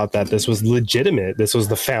everyone thought that this was legitimate. This was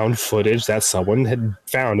the found footage that someone had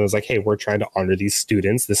found. It was like, hey, we're trying to honor these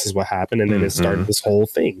students. This is what happened. And then it started this whole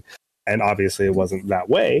thing. And obviously it wasn't that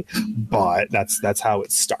way, but that's how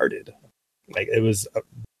it started. Like it was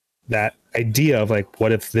that idea of like,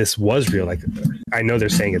 what if this was real? Like, I know they're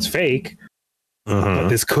saying it's fake, but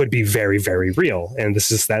this could be very, very real. And this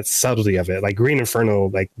is that subtlety of it. Like Green Inferno,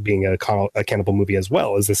 like being a cannibal movie as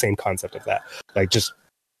well, is the same concept of that. Like just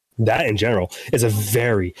that in general is a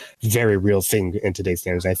very, very real thing in today's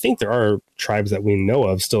standards. I think there are tribes that we know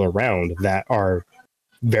of still around that are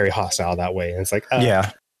very hostile that way. And it's like,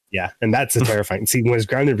 yeah. And that's a terrifying. See, when it's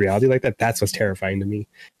grounded in reality like that, that's what's terrifying to me.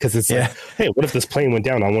 Because it's like, hey, what if this plane went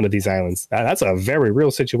down on one of these islands? That's a very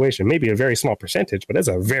real situation. Maybe a very small percentage, but it's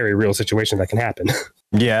a very real situation that can happen.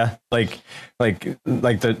 Yeah. Like the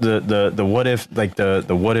what if, like the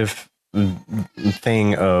what if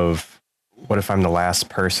thing of, what if I'm the last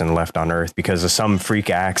person left on Earth because of some freak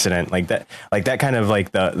accident like that kind of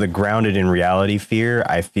like the grounded in reality fear,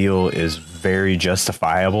 I feel is very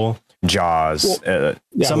justifiable. Jaws,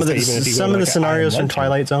 some of the scenarios from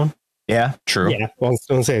Twilight Zone. Yeah, true. Yeah, well, I was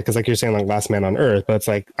going to say, because like you're saying, like Last Man on Earth, but it's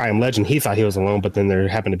like I Am Legend. He thought he was alone, but then there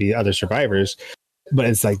happened to be other survivors. But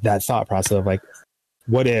it's like that thought process of like,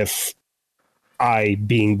 what if I,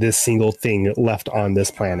 being this single thing left on this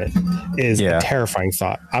planet, is a terrifying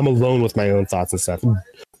thought. I'm alone with my own thoughts and stuff.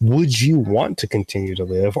 Would you want to continue to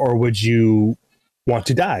live, or would you want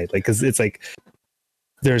to die? Like, because it's like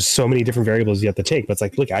there's so many different variables you have to take. But it's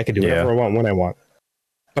like, look, I could do whatever I want when I want,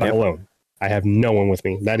 but I'm alone. I have no one with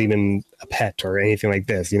me, not even a pet or anything like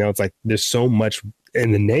this. You know, it's like there's so much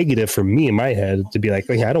in the negative for me in my head to be like,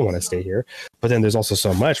 yeah, I don't want to stay here. But then there's also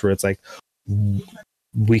so much where it's like,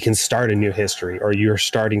 we can start a new history, or you're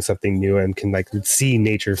starting something new and can like see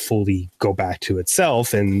nature fully go back to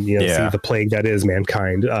itself and, you know, see the plague that is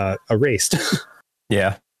mankind erased.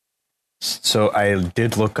 Yeah. So I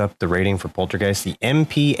did look up the rating for Poltergeist. The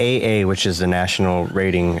MPAA, which is the National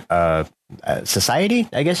Rating Society,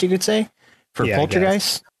 I guess you could say, for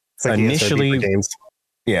Poltergeist. Like initially,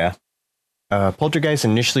 Poltergeist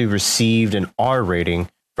initially received an R rating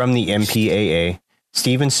from the MPAA.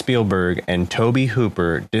 Steven Spielberg and Tobe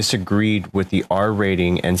Hooper disagreed with the R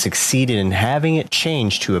rating and succeeded in having it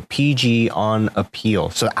changed to a PG on appeal.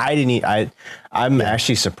 So I'm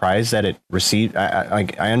actually surprised that it received. I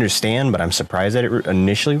understand, but I'm surprised that it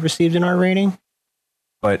initially received an R rating.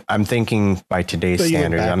 But I'm thinking by today's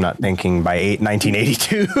standards. I'm not thinking by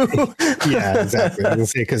 1982. Yeah, exactly. I was gonna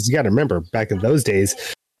say, because you got to remember, back in those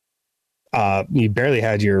days, you barely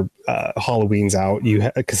had your Halloweens out.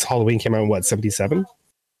 Because Halloween came out in what, 77?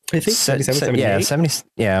 I think 77, 78? Yeah, 70.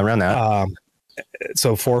 Yeah, around that.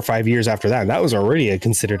 So 4 or 5 years after that, that was already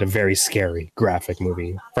considered a very scary graphic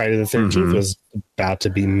movie. Friday the 13th was about to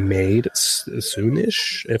be made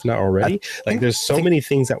soonish, if not already. Like, there's so many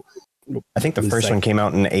things that. I think the first one came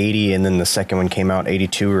out in 80, and then the second one came out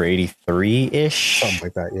 82 or 83 ish, something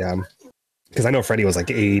like that. Yeah, because I know Freddy was like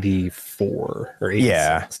 84 or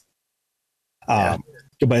 86. Yeah.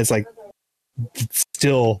 But it's like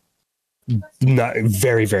still not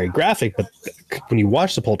very, very graphic. But when you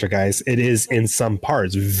watch the Poltergeist, it is in some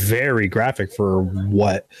parts very graphic for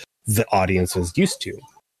what the audience was used to.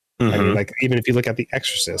 I mean, like, even if you look at The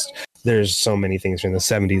Exorcist, there's so many things from the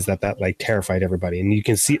 70s that like terrified everybody. And you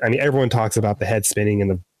can see, I mean, everyone talks about the head spinning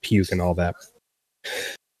and the puke and all that.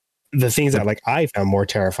 The things that like I found more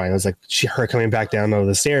terrifying was like her coming back down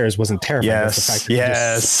the stairs wasn't terrifying. Yes, the fact that it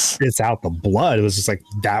just spits out the blood. It was just like,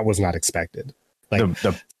 that was not expected. Like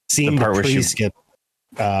seeing the priest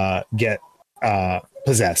get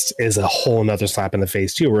possessed is a whole nother slap in the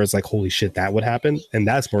face too, where it's like, holy shit, that would happen. And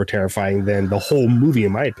that's more terrifying than the whole movie,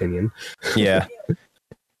 in my opinion. Yeah.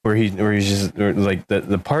 where he's just like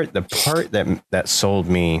the part that sold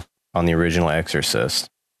me on the original Exorcist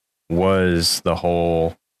was the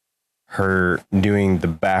whole her doing the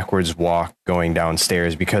backwards walk going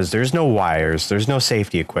downstairs, because there's no wires, there's no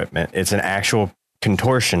safety equipment. It's an actual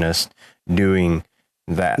contortionist doing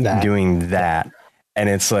that. And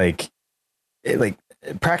it's like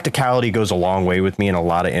practicality goes a long way with me in a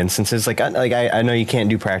lot of instances. I know you can't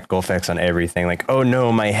do practical effects on everything. Like, oh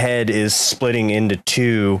no, my head is splitting into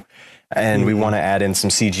two and we want to add in some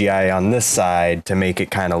CGI on this side to make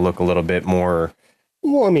it kind of look a little bit more.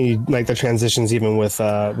 Well, I mean, like the transitions, even with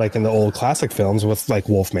like in the old classic films with like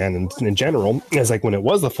Wolfman and in general, is like when it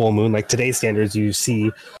was the full moon, like today's standards, you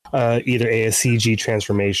see either a CG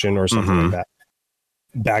transformation or something like that.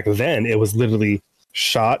 Back then, it was literally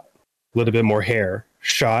shot, a little bit more hair,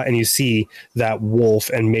 shot, and you see that wolf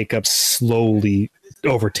and makeup slowly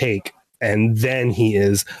overtake, and then he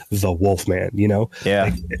is the Wolfman, you know? Yeah.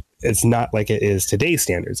 Like, it's not like it is today's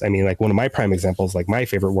standards. I mean, like one of my prime examples, like my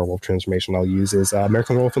favorite werewolf transformation I'll use is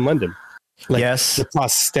American Werewolf in London. Like, yes. The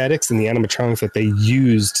prosthetics and the animatronics that they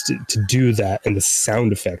used to do that, and the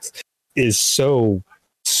sound effects is so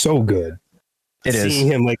good. It seeing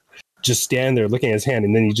is. him like just stand there looking at his hand,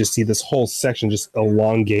 and then you just see this whole section just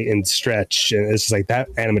elongate and stretch, and it's just like that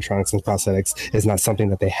animatronics and prosthetics is not something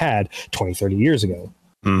that they had 20, 30 years ago.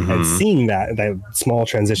 And seeing that small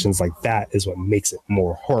transitions like that is what makes it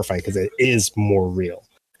more horrifying, because it is more real.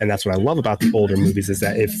 And that's what I love about the older movies, is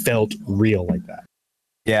that it felt real like that.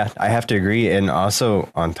 Yeah, I have to agree. And also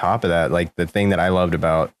on top of that, like the thing that I loved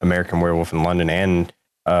about American Werewolf in London and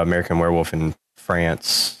American Werewolf in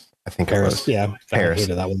France, I think Paris, it was. yeah, Paris. I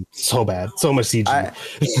hated that one so bad, so much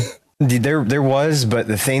CG. There was, but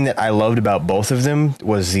the thing that I loved about both of them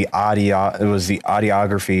was the audio. It was the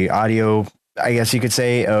audio, I guess you could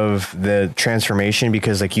say, of the transformation,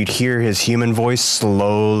 because like you'd hear his human voice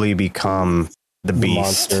slowly become the beast.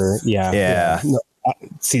 Monster. Yeah. No,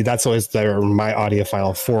 see, that's always my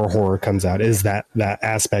audiophile for horror comes out, is that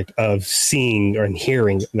aspect of seeing and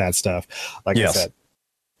hearing that stuff. Like I said,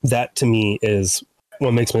 that to me is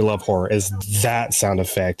what makes me love horror, is that sound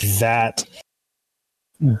effect, that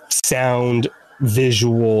sound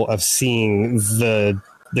visual of seeing the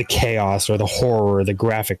chaos or the horror, the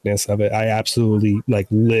graphicness of it. I absolutely like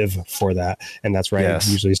live for that. And that's right. I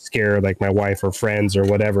usually scare like my wife or friends or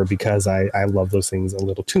whatever, because I love those things a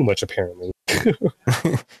little too much, apparently.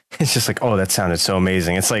 It's just like, oh, that sounded so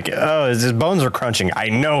amazing. It's like, oh, his bones are crunching. I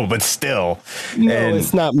know, but still. No,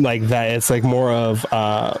 it's not like that. It's like more of,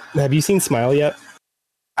 have you seen Smile yet?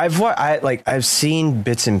 I've seen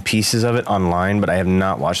bits and pieces of it online, but I have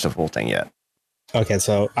not watched the full thing yet. Okay,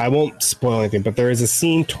 so I won't spoil anything, but there is a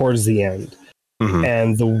scene towards the end,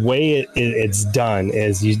 and the way it's done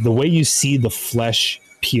is the way you see the flesh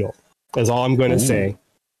peel is all I'm going to say.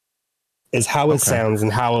 Is how it sounds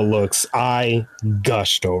and how it looks. I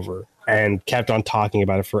gushed over and kept on talking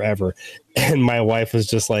about it forever, and my wife was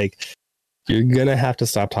just like, "You're gonna have to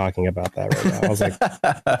stop talking about that right now." I was like,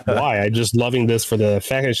 "Why? I'm just loving this for the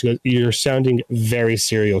fact that," she goes, "You're sounding very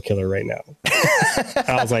serial killer right now."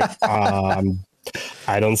 I was like,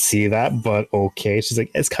 I don't see that, but okay. She's like,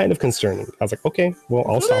 it's kind of concerning. I was like, okay, well,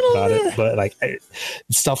 I'll stop about it. But like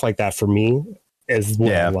stuff like that for me is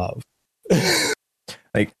what I love.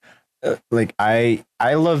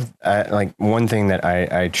 I love like one thing that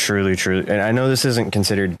I truly, and I know this isn't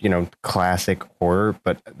considered, classic horror,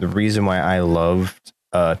 but the reason why I loved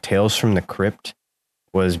Tales from the Crypt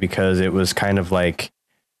was because it was kind of like,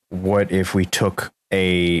 what if we took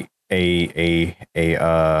I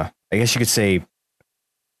guess you could say,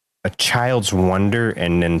 a child's wonder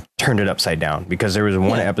and then turned it upside down, because there was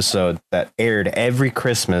one episode that aired every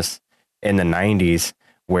Christmas in the 90s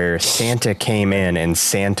where Santa came in, and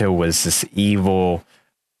Santa was this evil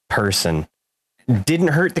person. Didn't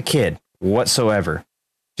hurt the kid whatsoever.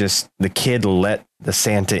 Just the kid let the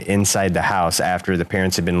Santa inside the house after the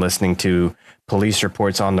parents had been listening to police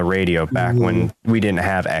reports on the radio back when we didn't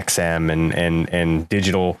have XM and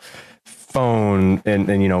digital phone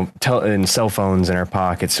and cell phones in our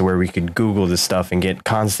pockets, where we could Google this stuff and get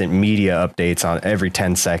constant media updates on every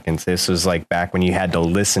 10 seconds. This was like back when you had to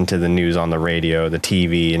listen to the news on the radio, the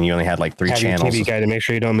TV, and you only had like 3 channels. TV guy to make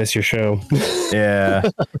sure you don't miss your show. Yeah.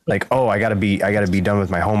 Like, oh, I gotta be done with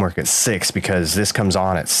my homework at 6 because this comes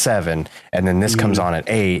on at 7, and then this comes on at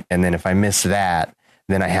 8, and then if I miss that,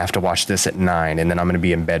 then I have to watch this at 9, and then I'm gonna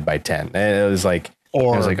be in bed by 10. It was like,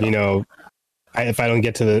 if I don't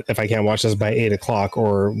get if I can't watch this by 8 o'clock,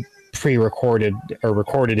 or pre-recorded or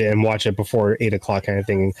recorded it and watch it before 8 o'clock kind of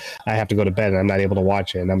thing, I have to go to bed and I'm not able to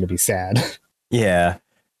watch it, and I'm gonna be sad. Yeah.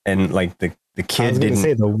 And like the kid, I was gonna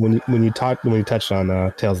say though, when you touched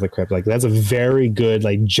on Tales of the Crypt, like that's a very good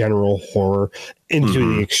like general horror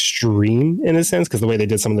into the extreme in a sense, because the way they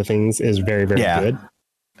did some of the things is very, very good,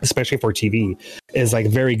 especially for TV, is like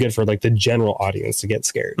very good for like the general audience to get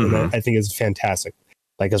scared. And I think it's fantastic.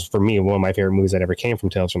 Like, as for me, one of my favorite movies that ever came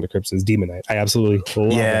from Tales from the Crypt is Demon Knight. I absolutely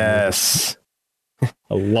love that movie.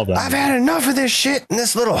 I love that. I've had enough of this shit and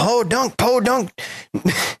this little po dunk.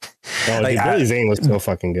 Billy Zane was so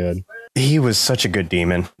fucking good. He was such a good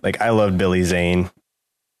demon. Like, I loved Billy Zane.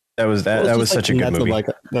 That was such a good movie. Like,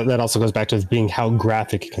 that also goes back to being how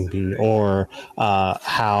graphic it can be, or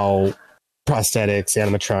how prosthetics,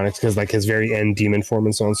 animatronics, because like his very end demon form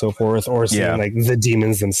and so on and so forth, or seeing like the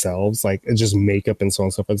demons themselves, like just makeup and so on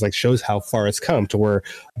and so forth. It's like shows how far it's come to where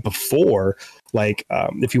before, like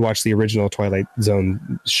if you watch the original Twilight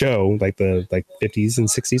Zone show, like the 50s and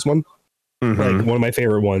 60s one, like one of my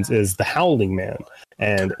favorite ones is the Howling Man.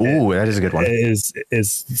 And that is a good one.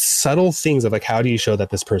 Is subtle things of like, how do you show that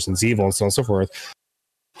this person's evil and so on and so forth?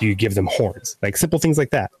 Do you give them horns? Like simple things like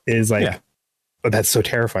that is like, but that's so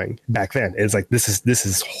terrifying back then. It's like, this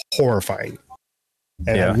is horrifying.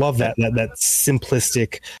 And I love that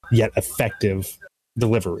simplistic yet effective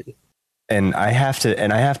delivery. and I have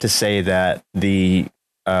to say that the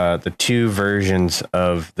two versions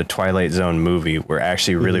of the Twilight Zone movie were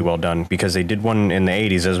actually really well done, because they did one in the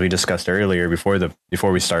 80s, as we discussed earlier before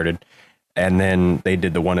we started, and then they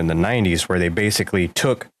did the one in the 90s where they basically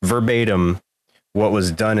took verbatim what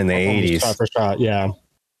was done in the 80s shot for shot, yeah,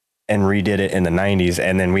 and redid it in the 90s.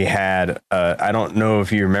 And then we had I don't know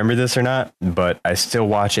if you remember this or not, but I still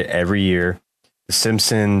watch it every year, The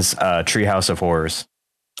Simpsons Treehouse of Horrors.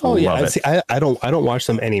 Oh yeah, see, I don't watch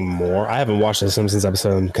them anymore. I haven't watched the Simpsons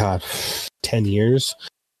episode in 10 years.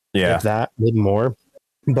 Yeah, if that, maybe more.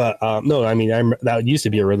 But no, I mean, that used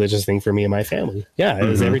to be a religious thing for me and my family. Yeah, it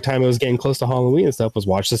was every time it was getting close to Halloween and stuff, was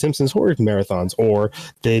watch the Simpsons horror marathons, or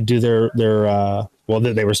they'd do their well,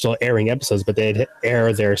 they were still airing episodes, but they'd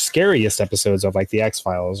air their scariest episodes of like the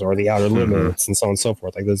X-Files or the Outer Limits and so on and so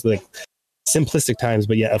forth. Like those like simplistic times,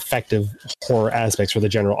 but yet effective horror aspects for the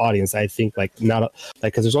general audience. I think like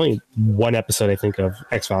because there's only one episode I think of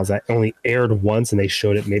X-Files that only aired once, and they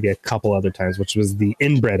showed it maybe a couple other times, which was the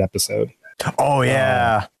Inbred episode. Oh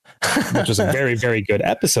yeah, which was a very, very good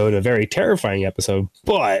episode, a very terrifying episode.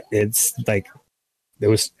 But it's like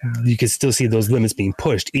you could still see those limits being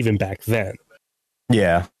pushed even back then.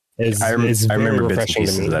 Yeah, it's I remember bits and refreshing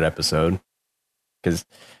pieces of that episode, because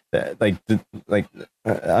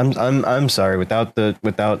I'm sorry, without the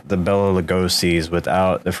Bela Lugosi's,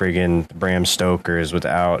 without the friggin' Bram Stokers,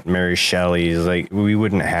 without Mary Shelley's, like we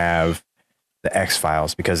wouldn't have the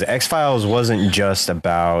X-Files, because the X-Files wasn't just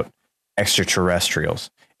about extraterrestrials.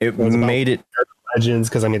 It made it legends,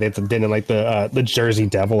 because I mean they did in like the Jersey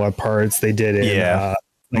Devil parts. They did it. Yeah,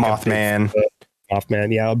 like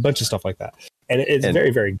Mothman, yeah, a bunch of stuff like that, and it's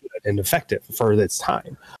very, very good and effective for its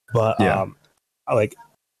time. But like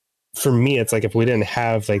for me, it's like if we didn't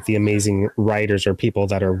have like the amazing writers or people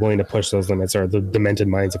that are willing to push those limits, or the demented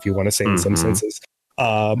minds, if you want to say in some senses,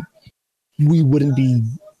 we wouldn't be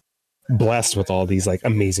blessed with all these like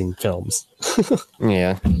amazing films.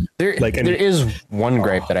 Yeah, there is one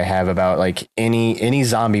gripe that I have about like any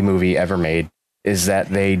zombie movie ever made, is that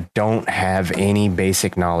they don't have any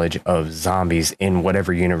basic knowledge of zombies in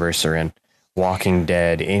whatever universe they're in. Walking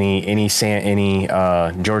Dead, any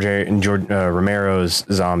George Romero's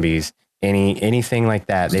zombies, anything like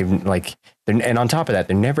that. They've like, and on top of that,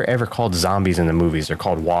 they're never ever called zombies in the movies. They're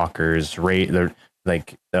called walkers. They're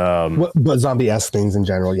like but zombie-esque things in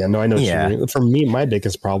general. Yeah, no, I know what you mean. For me, my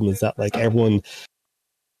biggest problem is that like everyone's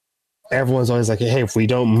always like, hey, if we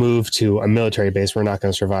don't move to a military base, we're not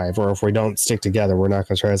going to survive, or if we don't stick together, we're not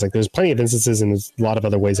going to survive. It's like there's plenty of instances, and there's a lot of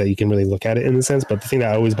other ways that you can really look at it in a sense. But the thing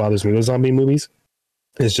that always bothers me with zombie movies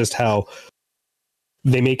is just how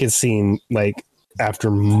they make it seem like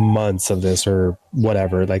after months of this or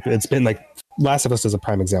whatever, like it's been like Last of Us is a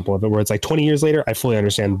prime example of it, where it's like 20 years later, I fully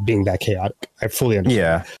understand being that chaotic. I fully understand.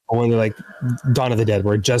 Yeah. But when they're like Dawn of the Dead,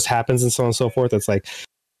 where it just happens and so on and so forth, it's like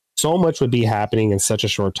so much would be happening in such a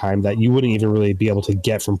short time that you wouldn't even really be able to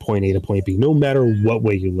get from point A to point B, no matter what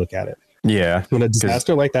way you look at it. Yeah. When a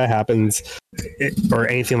disaster like that happens, or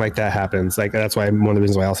anything like that happens, like that's why one of the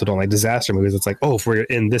reasons why I also don't like disaster movies. It's like, oh, if we're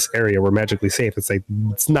in this area, we're magically safe. It's like,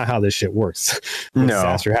 it's not how this shit works. When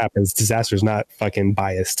disaster happens, disaster's not fucking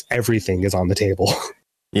biased. Everything is on the table.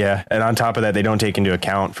 Yeah. And on top of that, they don't take into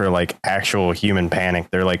account for like actual human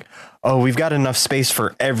panic. They're like, oh, we've got enough space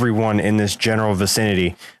for everyone in this general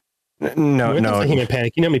vicinity. No. Human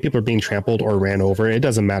panic. You know how many people are being trampled or ran over? It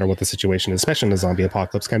doesn't matter what the situation is, especially in a zombie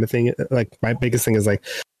apocalypse kind of thing. Like my biggest thing is like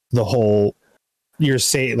the whole you're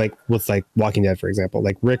saying, like with like Walking Dead, for example,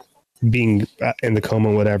 like Rick being in the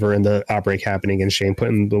coma, whatever, and the outbreak happening, and Shane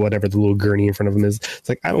putting the little gurney in front of him is. It's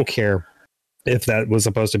like, I don't care if that was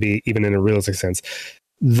supposed to be even in a realistic sense.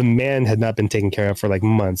 The man had not been taken care of for like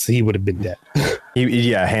months. He would have been dead.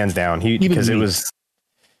 Yeah, hands down. Because it was.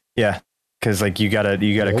 Yeah. Because like you gotta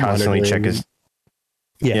constantly check his.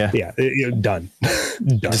 Yeah. Done.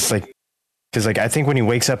 Just like, because like I think when he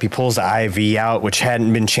wakes up, he pulls the IV out, which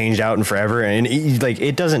hadn't been changed out in forever, and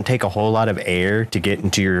it doesn't take a whole lot of air to get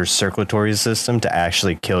into your circulatory system to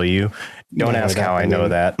actually kill you. Don't ask how I know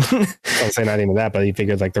that. I'll say not even that, but he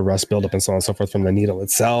figured like the rust buildup and so on and so forth from the needle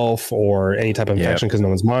itself, or any type of infection because no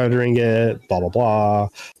one's monitoring it. Blah blah blah.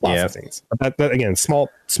 Lots of things. But that again, small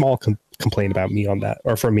complaint about me on that,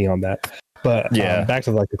 or for me on that. But back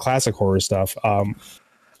to like the classic horror stuff.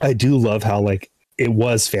 I do love how like it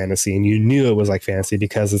was fantasy, and you knew it was like fantasy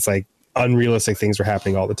because it's like unrealistic things were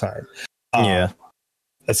happening all the time.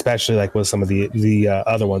 Especially like with some of the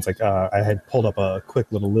other ones. Like I had pulled up a quick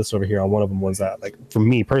little list over here on one of them was that like for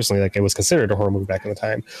me personally, like it was considered a horror movie back in the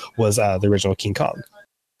time, was the original King Kong.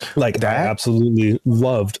 Like, I absolutely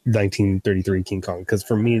loved 1933 King Kong, because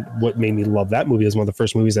for me, what made me love that movie is one of the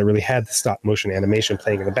first movies that really had the stop motion animation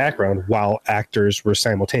playing in the background while actors were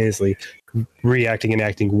simultaneously reacting and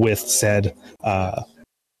acting with said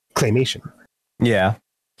claymation. Yeah.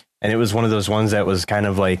 And it was one of those ones that was kind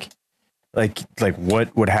of like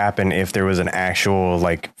what would happen if there was an actual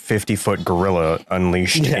like 50-foot gorilla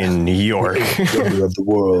unleashed in New York? Wonder of the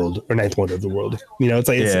world, or ninth wonder of the world. You know, it's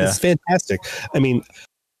like it's fantastic. I mean,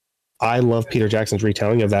 I love Peter Jackson's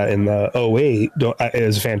retelling of that in the 08. It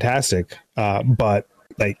is fantastic, but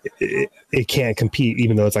like it can't compete,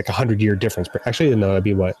 even though it's like 100-year difference. But actually, no, it'd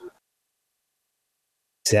be what,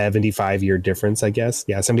 75-year difference, I guess.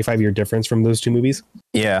 Yeah, 75-year difference from those two movies.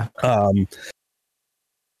 Yeah.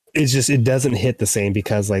 It's just, it doesn't hit the same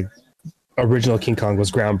because like original King Kong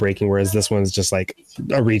was groundbreaking, whereas this one's just like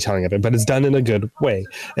a retelling of it, but it's done in a good way.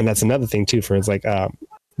 And that's another thing too, for it's like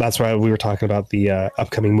that's why we were talking about the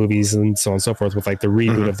upcoming movies and so on and so forth with like the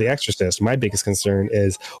reboot of The Exorcist. My biggest concern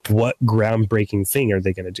is what groundbreaking thing are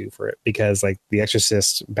they going to do for it? Because like The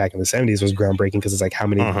Exorcist back in the 70s was groundbreaking because it's like how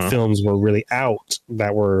many films were really out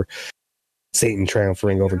that were Satan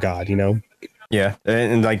triumphing over God, you know? Yeah.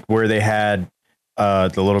 And like where they had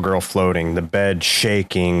the little girl floating, the bed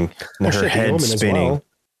shaking, her head spinning. Well.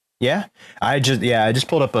 Yeah, I just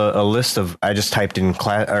pulled up a list of, I just typed in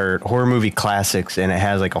horror movie classics, and it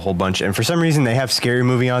has like a whole bunch. And for some reason, they have Scary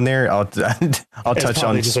Movie on there. I'll touch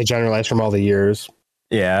on just a generalized from all the years.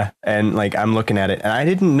 Yeah, and like I'm looking at it, and I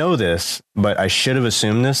didn't know this, but I should have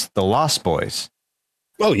assumed this. The Lost Boys.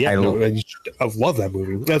 Oh yeah, I love that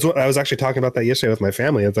movie. That's what I was actually talking about that yesterday with my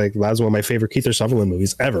family. It's like that's one of my favorite Keith Sutherland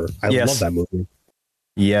movies ever. I love that movie.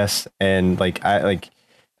 Yes, and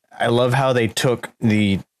I love how they took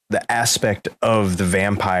the aspect of the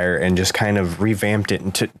vampire and just kind of revamped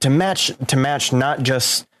it to match not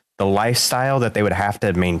just the lifestyle that they would have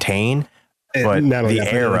to maintain, but the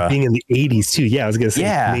era, being in the 80s too. Yeah, I was gonna say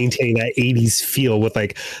maintaining that 80s feel with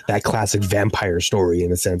like that classic vampire story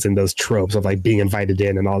in a sense, and those tropes of like being invited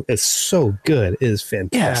in and all. It's so good. It is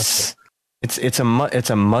fantastic. Yes. It's a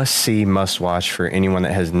must see, must watch for anyone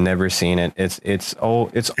that has never seen it. It's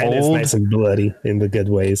old. It's nice and bloody in the good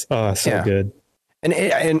ways. Oh, so good.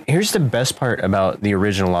 And here's the best part about the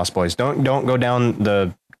original Lost Boys. Don't go down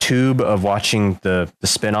the tube of watching the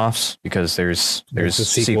spin-offs, because there's the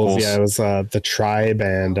sequels. Yeah, it was The Tribe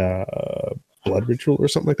and Blood Ritual or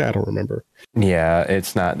something like that. I don't remember. Yeah,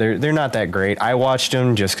 it's not. They're not that great. I watched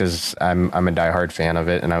them just because I'm a diehard fan of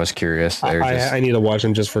it, and I was curious. I need to watch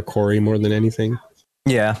them just for Corey more than anything.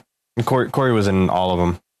 Yeah, Corey was in all of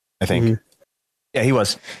them, I think. Yeah, he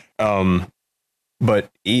was.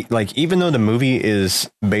 But even though the movie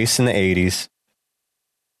is based in the 80s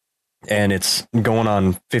and it's going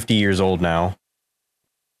on 50 years old now,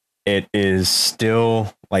 it is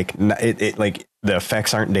still like the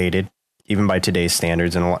effects aren't dated even by today's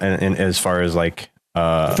standards, and as far as like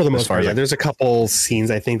for the most part, there's a couple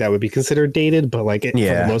scenes I think that would be considered dated, but like for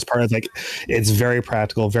the most part, it's like it's very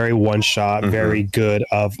practical, very one shot, very good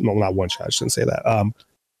not one shot, I shouldn't say that,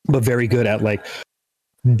 but very good at like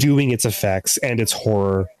doing its effects and its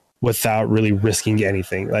horror without really risking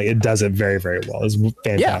anything. Like it does it very, very well. It's a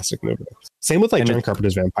fantastic movie. Same with like John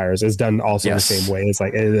Carpenter's Vampires. It's done also the same way. It's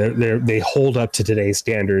like they hold up to today's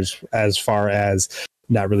standards as far as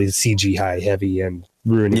not really CGI heavy and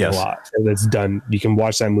ruining a lot. And it's done. You can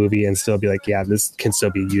watch that movie and still be like, yeah, this can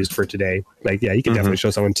still be used for today. Like, yeah, you can definitely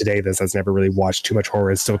show someone today that's never really watched too much horror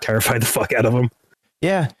and still terrify the fuck out of them.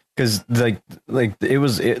 Yeah. Because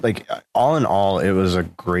all in all, it was a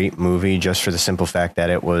great movie just for the simple fact that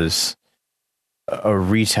it was a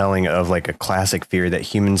retelling of like a classic fear that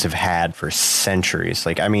humans have had for centuries.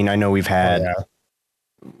 Like, I mean, I know we've had,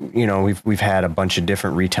 we've had a bunch of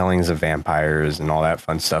different retellings of vampires and all that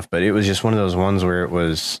fun stuff, but it was just one of those ones where it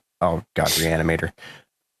was, oh God, Reanimator.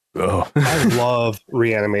 Oh. I love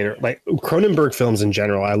Reanimator. Like Cronenberg films in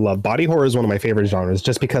general, I love. Body horror is one of my favorite genres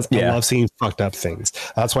just because I love seeing fucked up things.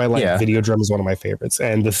 That's why I like Videodrome is one of my favorites,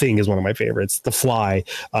 and The Thing is one of my favorites. The Fly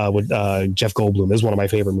with Jeff Goldblum is one of my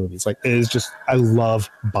favorite movies. Like it is just, I love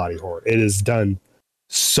body horror. It is done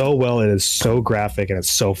so well. It is so graphic and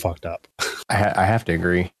it's so fucked up. I have to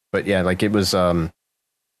agree, but yeah, like it was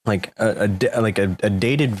like a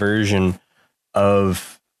dated version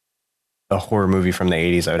of a horror movie from the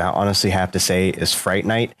 80s, I would honestly have to say, is Fright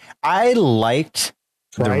Night. I liked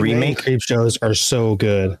the remake. Creep shows are so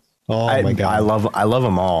good. Oh my God. I love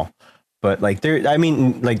them all. But like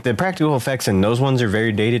like the practical effects in those ones are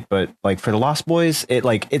very dated, but like for the Lost Boys,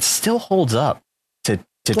 it still holds up to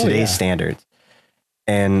today's standards.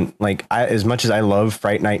 And like as much as I love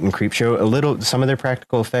Fright Night and Creepshow, some of their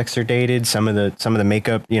practical effects are dated. Some of the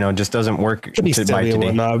makeup, just doesn't work to be silly and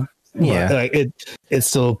whatnot. Yeah, but, like it's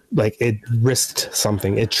still like it risked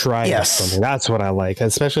something. It tried something. That's what I like,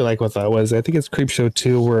 especially like with that was I think it's Creepshow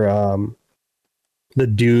 2 where the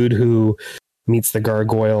dude who meets the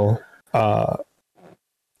gargoyle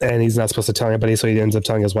and he's not supposed to tell anybody, so he ends up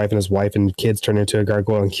telling his wife, and his wife and kids turn into a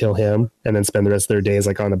gargoyle and kill him, and then spend the rest of their days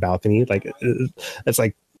like on a balcony. Like it's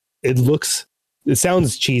like it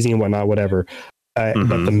sounds cheesy and whatnot, whatever. But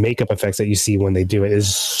the makeup effects that you see when they do it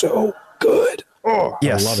is so good. Oh,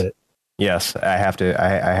 yes. I love it. Yes, I have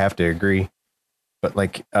to agree. But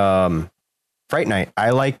like Fright Night, I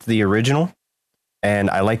liked the original, and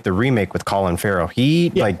I liked the remake with Colin Farrell. I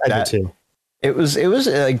did too. It was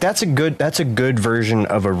like that's a good version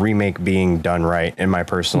of a remake being done right, in my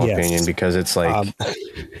personal opinion, because it's like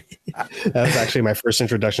that was actually my first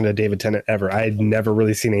introduction to David Tennant ever. I had never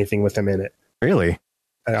really seen anything with him in it. Really?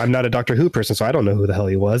 I'm not a Doctor Who person, so I don't know who the hell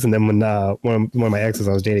he was. And then when one of my exes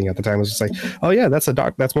I was dating at the time was just like, "Oh yeah, that's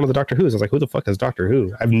one of the Doctor Who's." I was like, "Who the fuck is Doctor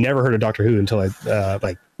Who?" I've never heard of Doctor Who until like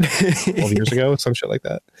 12 years ago, some shit like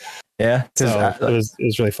that. Yeah, so it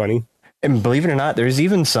was really funny. And believe it or not, there's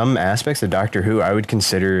even some aspects of Doctor Who I would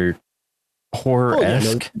consider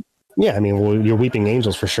horror-esque. Yeah, I mean, you're Weeping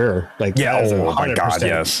Angels for sure. Like, yeah, oh my god,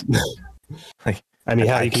 yes. Like, I mean,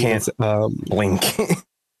 I can't blink.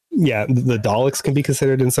 Yeah, the Daleks can be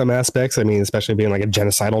considered in some aspects. I mean, especially being like a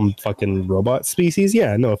genocidal fucking robot species.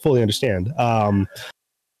 Yeah, no, I fully understand. I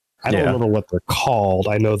don't remember what they're called.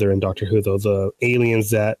 I know they're in Doctor Who, though. The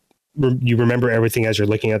aliens that you remember everything as you're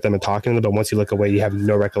looking at them and talking to them, but once you look away, you have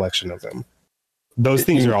no recollection of them. Those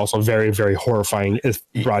things are also very, very horrifying if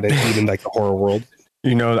brought in even like the horror world.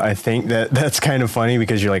 I think that's kind of funny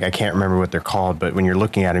because you're like, I can't remember what they're called, but when you're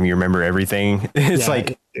looking at them, you remember everything. It's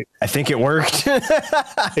like, I think it worked.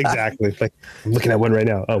 Exactly. Like, I'm looking at one right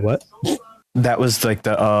now. Oh, what? That was like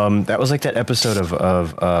that episode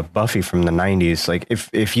of Buffy from the 90s. Like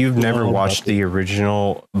if you've never watched the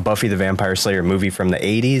original Buffy the Vampire Slayer movie from the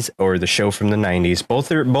 80s or the show from the 90s,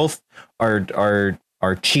 both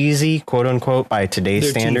are cheesy, quote unquote, by today's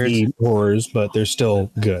standards. TV horrors, but they're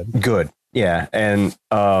still good. Good. Yeah. And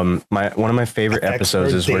one of my favorite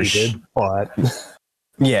episodes is where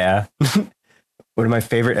yeah. One of my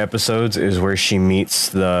favorite episodes is where she meets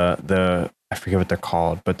the I forget what they're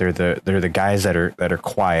called, but they're the guys that are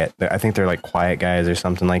quiet. I think they're like quiet guys or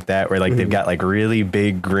something like that, where like they've got like really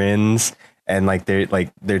big grins, and like their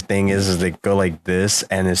thing is they go like this,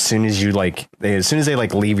 and as soon as they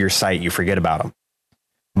like leave your sight, you forget about them.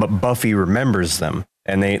 But Buffy remembers them,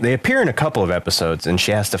 and they appear in a couple of episodes, and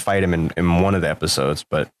she has to fight him in one of the episodes,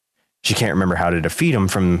 but she can't remember how to defeat him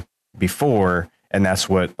from before, and that's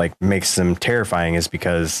what like makes them terrifying, is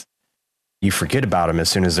because you forget about them as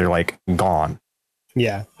soon as they're like gone.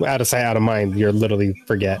 Yeah, out of sight, out of mind. You're literally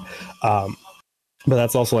forget. But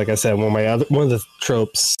that's also, like I said, one of the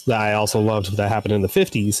tropes that I also loved that happened in the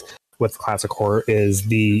 50s with classic horror is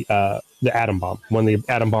the atom bomb. When the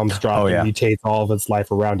atom bombs drop, it mutates all of its life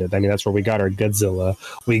around it. I mean, that's where we got our Godzilla.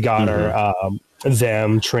 We got our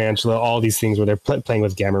them, Tarantula, all these things where they're playing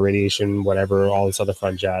with gamma radiation, whatever, all this other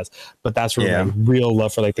fun jazz. But that's where my real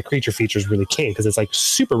love for like the creature features really came, because it's like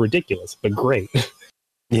super ridiculous but great.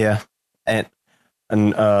 Yeah, and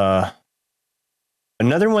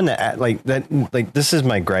another one that this is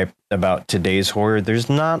my gripe about today's horror. There's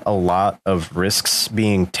not a lot of risks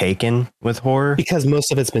being taken with horror because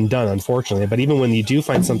most of it's been done, unfortunately. But even when you do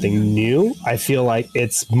find something new, I feel like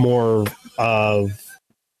it's more of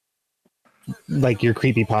like your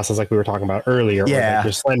creepypastas, like we were talking about earlier, or like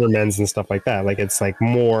your Slendermans and stuff like that. Like it's like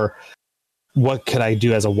more, what could I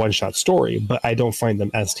do as a one-shot story? But I don't find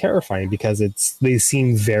them as terrifying because they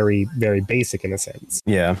seem very, very basic in a sense.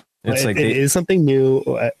 Yeah, it's it is something new,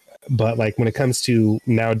 but like when it comes to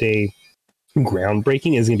nowadays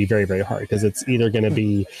groundbreaking, is going to be very, very hard, because it's either going to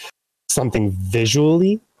be something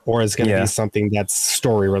visually, or it's going to be something that's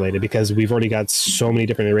story related, because we've already got so many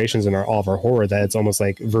different iterations in all of our horror that it's almost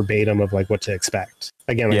like verbatim of like what to expect.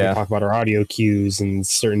 Again, like we talk about our audio cues and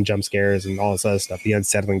certain jump scares and all this other stuff, the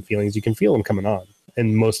unsettling feelings, you can feel them coming on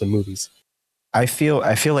in most of the movies. I feel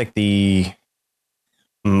like the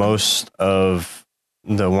most of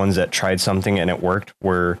the ones that tried something and it worked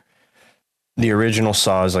were the original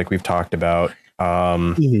Saws, like we've talked about,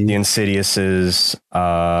 the Insidiouses,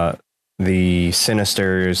 the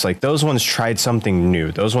Sinisters, like those ones tried something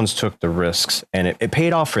new. Those ones took the risks, and it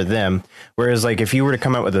paid off for them. Whereas, like, if you were to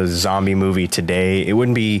come out with a zombie movie today, it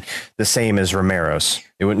wouldn't be the same as Romero's.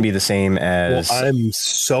 It wouldn't be the same as. Well, I'm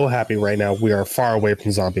so happy right now. We are far away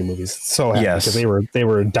from zombie movies. So happy because they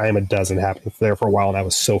were a dime a dozen happening there for a while, and I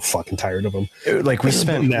was so fucking tired of them. Like we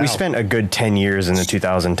spent a good 10 years in the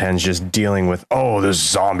 2010s just dealing with, oh, this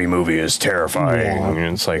zombie movie is terrifying. Yeah.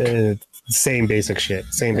 And it's like same basic shit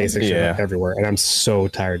everywhere, and I'm so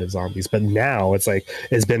tired of zombies. But now it's like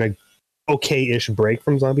it's been a okay-ish break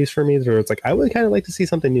from zombies for me, where it's like I would kind of like to see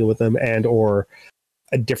something new with them, and or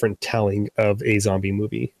a different telling of a zombie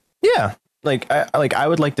movie. Yeah, I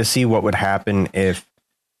would like to see what would happen if,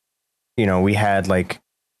 you know, we had like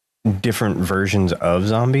different versions of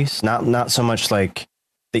zombies, not so much like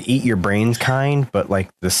the eat your brains kind, but like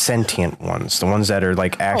the sentient ones, the ones that are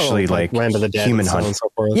like actually like Land of the Dead, human hunt, hunt. and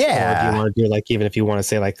so forth. Yeah, or if you want to do like, even if you want to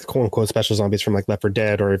say like quote unquote special zombies from like Left 4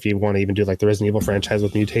 Dead, or if you want to even do like the Resident Evil franchise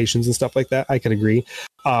with mutations and stuff like that, I could agree.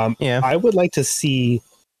 I would like to see,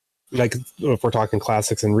 like, if we're talking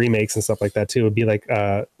classics and remakes and stuff like that too, it would be like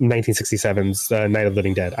 1967's Night of the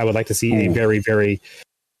Living Dead. I would like to see a very, very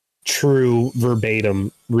true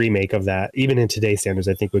verbatim remake of that. Even in today's standards,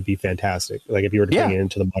 I think would be fantastic. Like if you were to bring it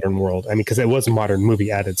into the modern world. I mean, because it was a modern movie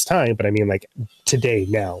at its time, but I mean, like today,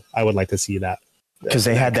 now, I would like to see that. Because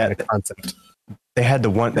they had that concept. They had the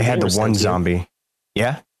one zombie.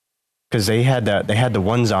 Yeah. Because they had the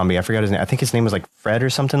one zombie. I forgot his name. I think his name was like Fred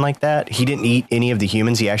or something like that. He didn't eat any of the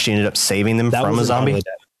humans. He actually ended up saving them from a zombie.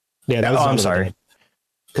 Yeah, that was. I'm sorry.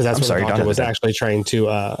 Because that's what the doctor was actually trying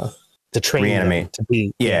to train reanimate them to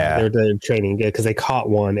be. Yeah, they're training because they caught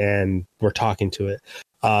one and were talking to it.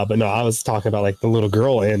 But no, I was talking about like the little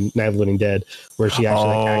girl in Night of the Living Dead, where she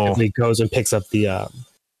actually like, actively goes and picks up the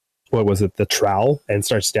what was it, the trowel, and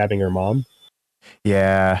starts stabbing her mom.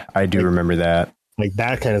 Yeah, I do remember that. Like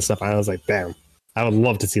that kind of stuff. I was like, damn, I would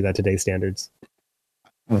love to see that today's standards.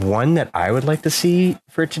 One that I would like to see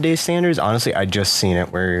for today's standards, honestly, I just seen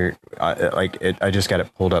it where I just got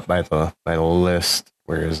it pulled up by the list.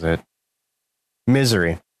 Where is it?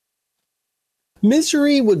 Misery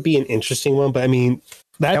would be an interesting one, but I mean,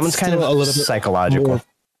 that one's kind of a little bit psychological. More,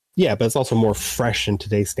 yeah, but it's also more fresh in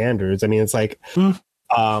today's standards. I mean, it's like,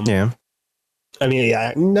 yeah. I mean,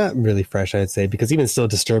 yeah, not really fresh, I'd say, because even still,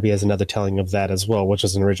 Disturbia has another telling of that as well, which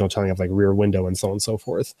is an original telling of like Rear Window and so on and so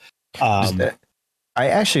forth. I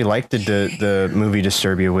actually liked the movie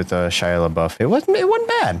Disturbia with Shia LaBeouf. It wasn't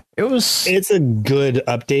bad. It's a good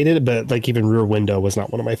updated, but like even Rear Window was not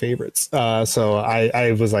one of my favorites. So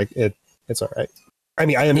I was like, it's all right. I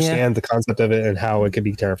mean, I understand the concept of it and how it could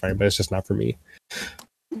be terrifying, but it's just not for me.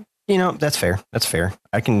 You know, that's fair.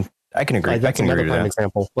 I can agree. Like, that's another prime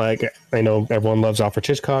example. Like, I know everyone loves Alfred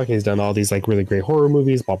Hitchcock. He's done all these like really great horror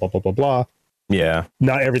movies, blah, blah, blah, blah, blah. Yeah.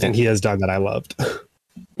 Not everything he has done that I loved.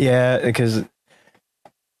 Yeah, because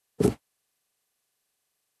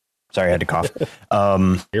sorry, I had to cough.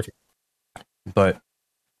 But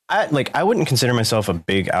I wouldn't consider myself a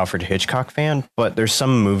big Alfred Hitchcock fan, but there's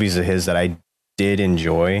some movies of his that I did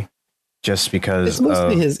enjoy just because it's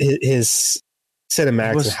mostly his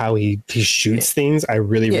cinematics and how he shoots things. I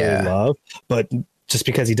really love, but just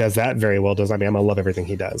because he does that very well doesn't mean I'm gonna love everything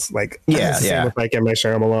he does. Like, same with like M. Night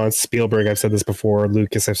Shyamalan, Spielberg. I've said this before.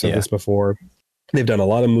 Lucas, I've said this before. They've done a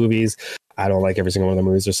lot of movies. I don't like every single one of the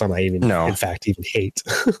movies. There's some I in fact, even hate.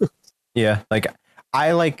 Yeah, like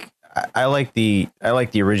I like the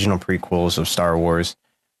original prequels of Star Wars,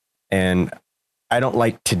 and I don't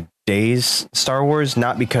like today's Star Wars,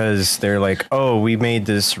 not because they're like, oh, we made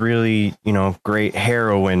this really, great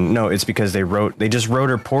heroine. No, it's because they just wrote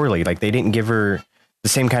her poorly. Like they didn't give her the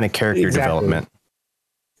same kind of character development.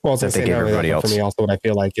 Well, that they gave everybody else. For me, also, what I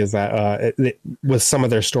feel like is that with some of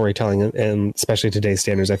their storytelling, and especially today's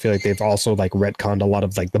standards, I feel like they've also like retconned a lot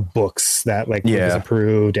of like the books that like was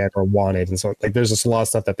approved and or wanted, and so like there's just a lot of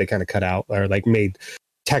stuff that they kind of cut out or like made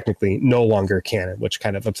technically no longer canon, which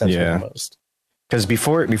kind of upsets me the most. Because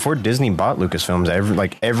before Disney bought Lucasfilms,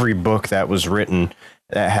 every book that was written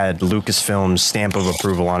that had Lucasfilm's stamp of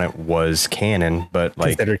approval on it was canon, but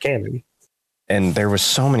like considered canon. And there was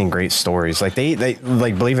so many great stories. Like they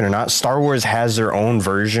like, believe it or not, Star Wars has their own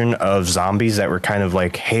version of zombies that were kind of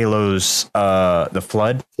like Halo's The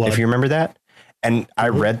Flood, if you remember that. And I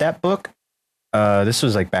read that book. This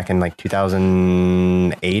was like back in like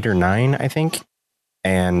 2008 or 9, I think.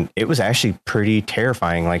 And it was actually pretty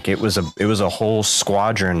terrifying. Like it was a whole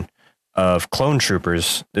squadron of clone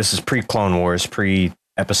troopers. This is pre-Clone Wars,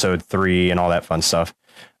 pre-Episode 3 and all that fun stuff.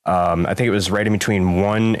 I think it was right in between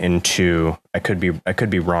 1 and 2. I could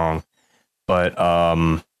be wrong, but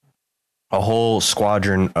a whole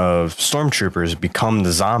squadron of stormtroopers become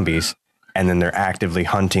the zombies, and then they're actively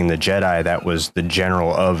hunting the Jedi that was the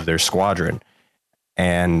general of their squadron.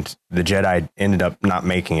 And the Jedi ended up not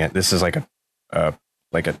making it. This is like a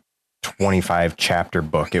 25 chapter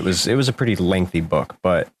book. It was a pretty lengthy book,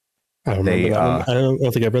 but I don't remember that one. I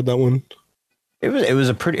don't think I've read that one. It was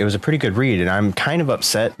a pretty good read, and I'm kind of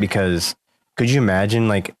upset because could you imagine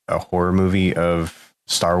like a horror movie of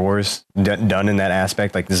Star Wars done in that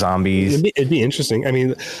aspect, like the zombies? It'd be interesting. I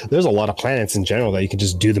mean, there's a lot of planets in general that you could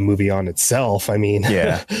just do the movie on itself. I mean,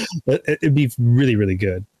 yeah, it'd be really, really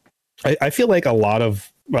good. I feel like a lot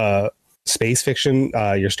of space fiction,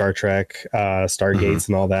 your Star Trek, Stargates,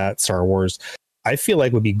 and all that, Star Wars, I feel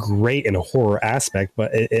like would be great in a horror aspect,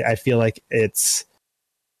 but I feel like its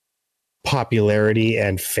popularity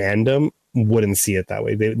and fandom wouldn't see it that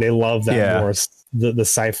way. They love that more the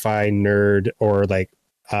sci-fi nerd or like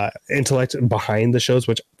intellect behind the shows,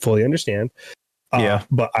 which I fully understand.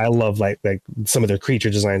 But I love like some of their creature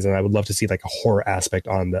designs, and I would love to see like a horror aspect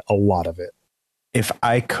on a lot of it. If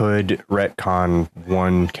I could retcon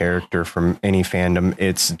one character from any fandom,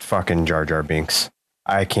 it's fucking Jar Jar Binks.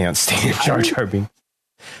 I can't stand Jar Jar Binks.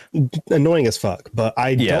 Annoying as fuck, but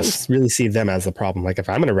I don't really see them as a problem. Like if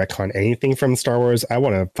I'm gonna retcon anything from Star Wars, I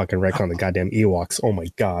want to fucking retcon the goddamn Ewoks. Oh my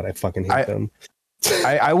god, I fucking hate them.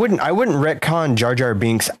 I wouldn't retcon Jar Jar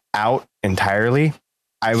Binks out entirely.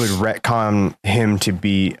 I would retcon him to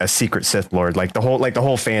be a secret Sith Lord, like the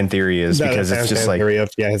whole fan theory is, because it's just like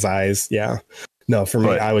his eyes. Yeah. No, for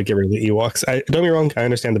me, I would get rid of the Ewoks. Don't get me wrong. I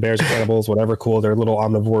understand the bears are cannibals, whatever. Cool. They're little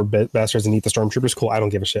omnivore bastards and eat the stormtroopers. Cool. I don't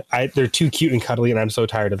give a shit. They're too cute and cuddly, and I'm so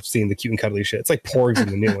tired of seeing the cute and cuddly shit. It's like porgs in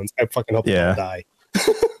the new ones. I fucking hope they don't die.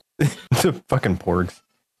 The fucking porgs.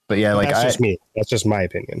 But yeah, like that's just me. That's just my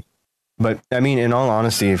opinion. But I mean, in all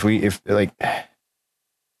honesty,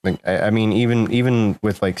 I mean, even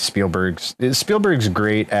with like Spielberg's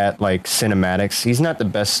great at like cinematics. He's not the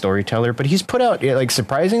best storyteller, but he's put out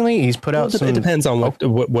surprisingly, he's put out some. It depends on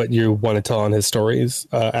what you want to tell on his stories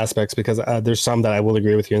aspects, because there's some that I will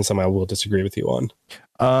agree with you and some I will disagree with you on.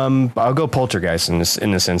 I'll go Poltergeist in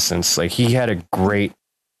this instance. Like he had a great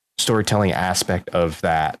storytelling aspect of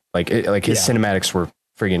that. Like his cinematics were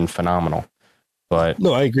friggin' phenomenal. But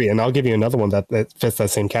no, I agree, and I'll give you another one that fits that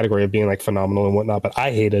same category of being like phenomenal and whatnot. But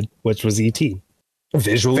I hated, which was E.T.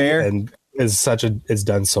 Visually, and it's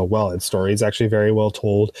done so well. Its story is actually very well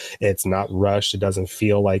told. It's not rushed. It doesn't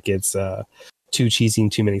feel like it's too cheesy in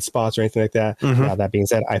too many spots or anything like that. Mm-hmm. Now, that being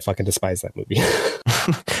said, I fucking despise that movie.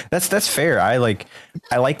 That's fair. I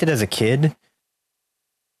liked it as a kid.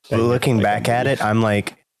 Looking back at it, I'm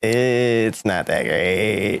like, it's not that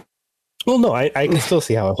great. Well, no, I can still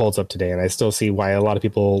see how it holds up today, and I still see why a lot of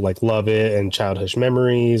people like love it and childhood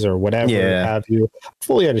memories or whatever have you. I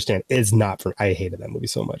fully understand. It's not for. I hated that movie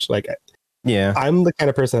so much. Like, I'm the kind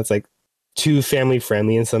of person that's like too family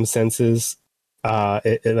friendly in some senses.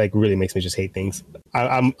 It like really makes me just hate things.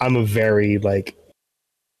 I'm a very like,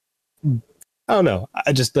 I don't know.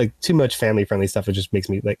 I just like too much family friendly stuff. It just makes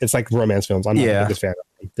me like, it's like romance films. I'm not the biggest fan of them.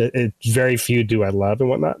 It's very few do I love and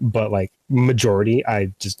whatnot, but like majority,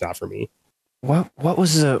 I just not for me. What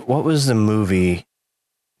was the movie?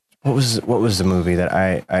 What was the movie that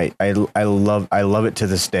I love it to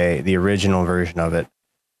this day? The original version of it.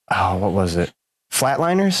 Oh, what was it?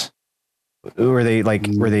 Flatliners? Were they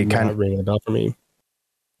kind of ringing a bell for me?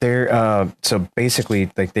 They're so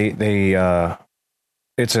basically like they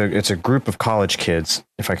it's a group of college kids,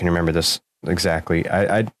 if I can remember this exactly.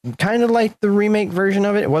 I kind of like the remake version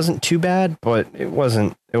of it. It wasn't too bad, but it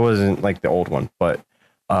wasn't like the old one. But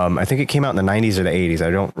I think it came out in the 90s or the 80s. I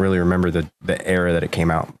don't really remember the era that it came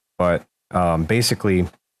out. But basically,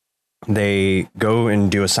 they go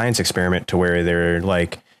and do a science experiment to where they're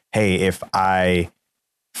like, hey, if I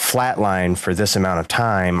flatline for this amount of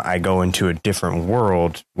time, I go into a different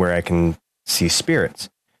world where I can see spirits.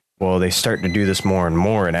 Well, they start to do this more and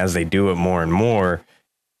more. And as they do it more and more,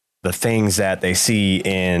 the things that they see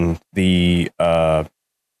in the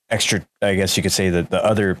extra, I guess you could say that the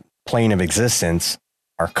other plane of existence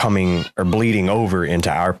are coming or bleeding over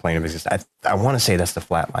into our plane of existence. I want to say that's the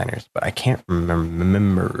Flatliners, but I can't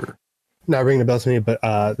remember. Not ringing a bell to me, but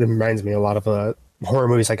it reminds me a lot of horror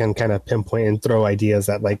movies. I can kind of pinpoint and throw ideas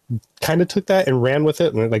that like kind of took that and ran with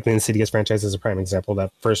it. And like the Insidious franchise is a prime example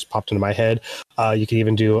that first popped into my head. You could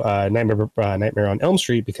even do Nightmare on Elm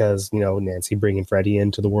Street because, you know, Nancy bringing Freddy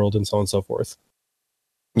into the world and so on and so forth.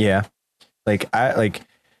 Yeah. I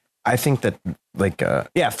think that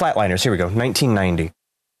Flatliners, here we go. 1990.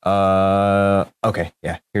 Okay,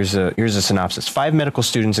 yeah. Here's a synopsis. 5 medical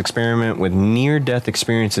students experiment with near-death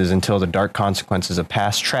experiences until the dark consequences of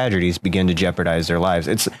past tragedies begin to jeopardize their lives.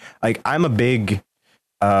 It's like I'm a big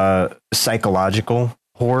psychological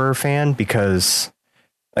horror fan because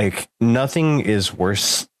like nothing is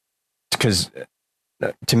worse because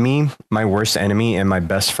to me, my worst enemy and my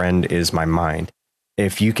best friend is my mind.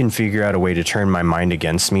 If you can figure out a way to turn my mind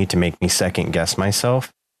against me to make me second guess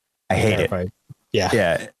myself, I hate it. Yeah.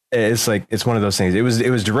 Yeah. It's like, it's one of those things. It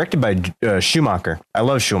was directed by Schumacher. I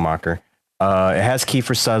love Schumacher. It has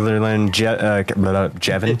Kiefer Sutherland,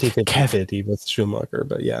 Jevin, 50 with Schumacher,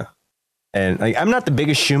 but yeah. And like, I'm not the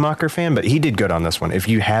biggest Schumacher fan, but he did good on this one. If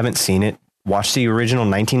you haven't seen it, watch the original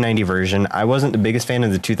 1990 version. I wasn't the biggest fan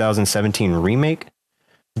of the 2017 remake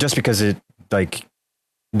just because it like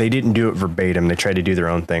they didn't do it verbatim. They tried to do their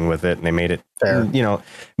own thing with it and they made it, fair. You know,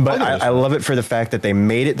 but I love it for the fact that they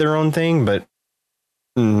made it their own thing, but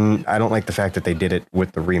I don't like the fact that they did it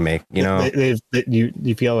with the remake, you know. Did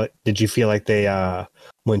you feel like they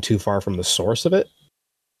went too far from the source of it?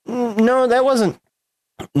 No, that wasn't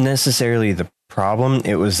necessarily the problem.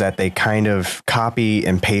 It was that they kind of copy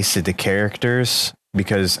and pasted the characters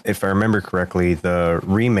because if I remember correctly, the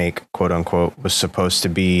remake, quote unquote, was supposed to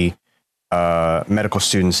be medical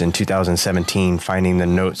students in 2017 finding the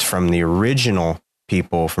notes from the original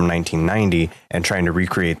people from 1990 and trying to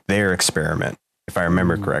recreate their experiment, if I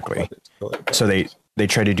remember correctly. So they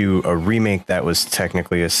tried to do a remake that was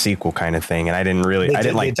technically a sequel kind of thing, and I didn't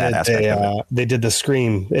like that aspect of it. They did the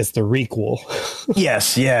Scream. It's the requel.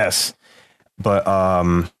 Yes. But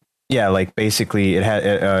yeah, like basically it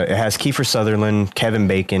has Kiefer Sutherland, Kevin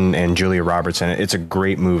Bacon, and Julia Roberts in it. It's a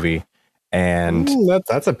great movie, and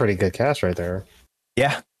that's a pretty good cast right there.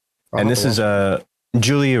 Yeah, and this is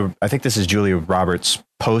Julia. I think this is Julia Roberts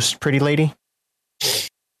post Pretty Lady.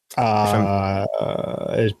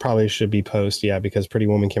 It probably should be post, yeah, because Pretty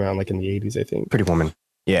Woman came out like in the 80s, I think. Pretty Woman,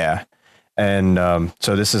 yeah. And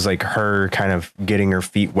so this is like her kind of getting her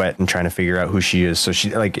feet wet and trying to figure out who she is. So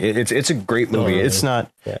she like it's a great movie. It's not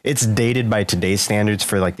it's dated by today's standards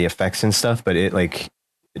for like the effects and stuff, but it like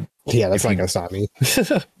that's not gonna stop me.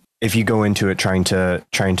 If you go into it trying to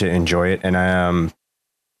enjoy it, and I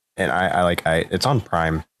it's on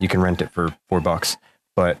Prime. You can rent it for $4,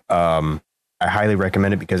 but I highly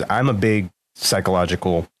recommend it because I'm a big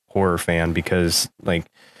psychological horror fan because like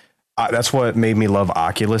that's what made me love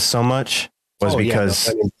Oculus so much was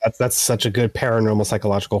because that's such a good paranormal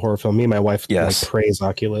psychological horror film. Me and my wife like praise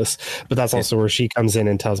Oculus, but that's also where she comes in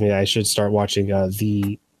and tells me I should start watching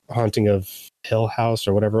The Haunting of Hill House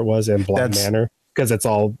or whatever it was and Blind Manor because it's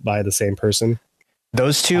all by the same person.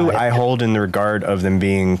 Those two I hold in the regard of them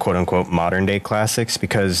being quote unquote modern day classics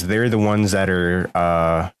because they're the ones that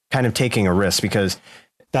are kind of taking a risk because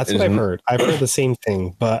that's what I've heard. I've heard the same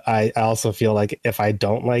thing, but I also feel like if I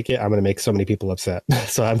don't like it, I'm going to make so many people upset.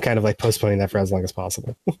 So I'm kind of like postponing that for as long as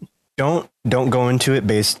possible. Don't go into it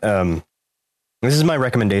based. This is my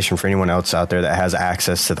recommendation for anyone else out there that has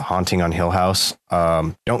access to The Haunting on Hill House.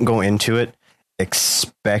 Don't go into it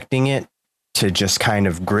expecting it to just kind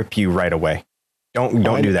of grip you right away. Don't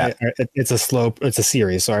do that. It's a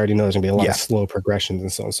series, so I already know there's gonna be a lot of slow progressions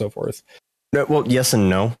and so on and so forth. No, well, yes and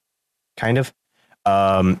no, kind of.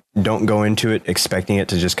 Don't go into it expecting it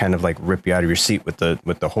to just kind of like rip you out of your seat with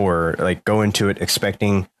the horror. Like go into it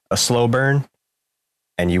expecting a slow burn,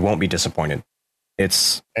 and you won't be disappointed.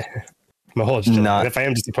 It's not. If I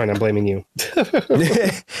am disappointed, I'm blaming you.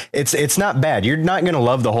 It's not bad. You're not gonna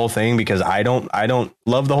love the whole thing because I don't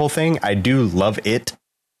love the whole thing. I do love it,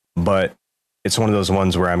 but it's one of those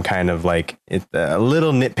ones where I'm kind of like it's a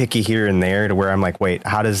little nitpicky here and there to where I'm like, wait,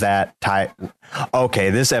 how does that tie?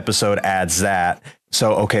 Okay, this episode adds that.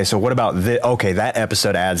 So, okay, so what about this? Okay, that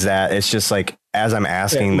episode adds that. It's just like, as I'm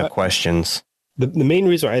asking the questions. The main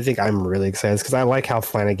reason I think I'm really excited is because I like how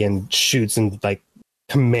Flanagan shoots and like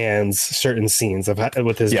commands certain scenes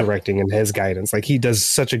with his directing and his guidance. Like he does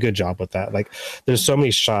such a good job with that. Like there's so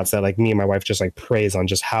many shots that like me and my wife just like praise on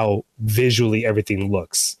just how visually everything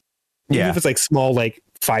looks. Even if it's like small, like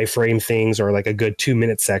 5-frame things or like a good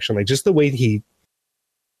 2-minute section, like just the way he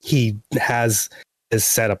has his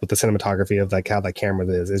setup with the cinematography of like how the camera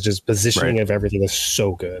is just positioning of everything is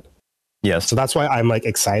so good. Yes. So that's why I'm like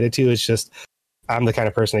excited to. It's just, I'm the kind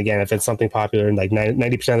of person, again, if it's something popular and like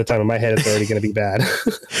 90% of the time in my head, it's already going to be bad.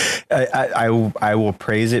 I will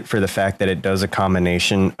praise it for the fact that it does a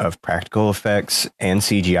combination of practical effects and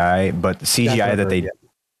CGI, but the CGI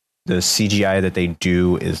that they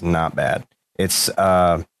do is not bad. It's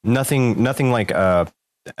nothing like I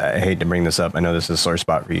hate to bring this up. I know this is a sore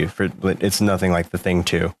spot for you. It's nothing like The Thing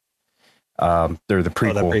 2. They're the Oh, the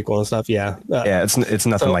prequel. prequel and stuff. Yeah. Yeah, it's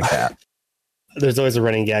nothing So- like that. There's always a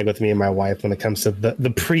running gag with me and my wife when it comes to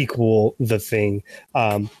the prequel, The Thing.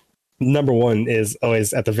 Number one is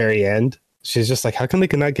always at the very end. She's just like, how come they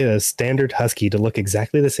cannot get a standard husky to look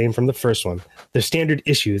exactly the same from the first one? They're standard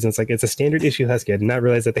issues. And it's like, it's a standard issue husky. I did not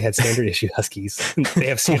realize that they had standard issue huskies. They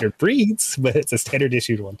have standard breeds, but it's a standard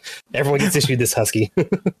issued one. Everyone gets issued this husky.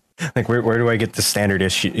 Like, where do I get the standard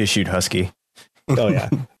issued husky? Oh, yeah.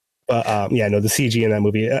 But yeah, no, the CG in that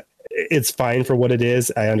movie, it's fine for what it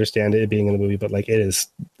is. I understand it being in the movie, but like, it is,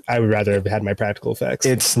 I would rather have had my practical effects.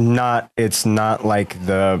 It's not like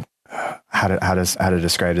the, how to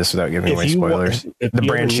describe this without giving away spoilers. The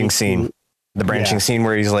branching scene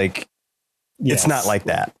where he's like, it's not like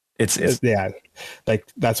that. It's yeah, like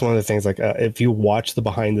that's one of the things. Like if you watch the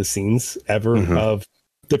behind the scenes ever of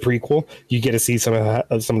the prequel, you get to see some of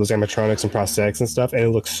those animatronics and prosthetics and stuff, and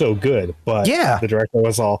it looks so good. But yeah, the director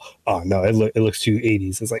was all, oh no, it looks too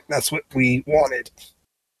 80s. It's like, that's what we wanted.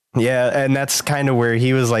 Yeah, and that's kind of where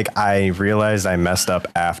he was like, I realized I messed up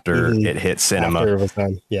after it hit cinema. After it was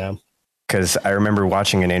done. Yeah. Because I remember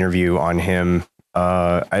watching an interview on him.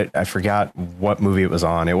 I forgot what movie it was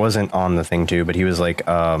on. It wasn't on The Thing too, but he was like,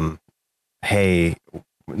 hey,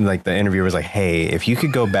 like the interviewer was like, hey, if you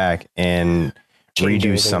could go back and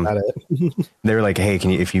redo something. They were like, hey, can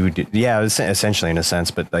you, if you did, yeah, it was essentially in a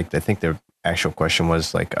sense, but like, I think the actual question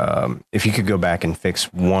was like, if you could go back and fix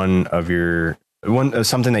something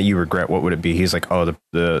that you regret, what would it be? He's like, oh,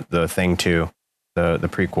 the Thing too, the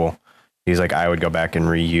prequel. He's like, I would go back and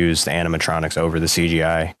reuse the animatronics over the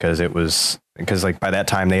CGI because like by that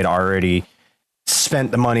time they had already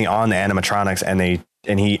spent the money on the animatronics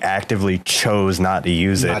and he actively chose not to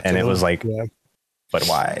use it. And it was like, but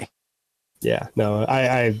why? Yeah, no,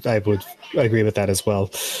 I would agree with that as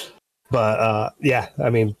well. But yeah,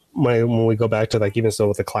 I mean, when we go back to like, even so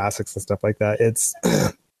with the classics and stuff like that, it's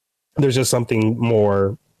there's just something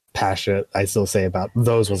more passionate, I still say, about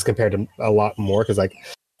those ones compared to a lot more, because like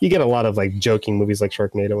you get a lot of like joking movies like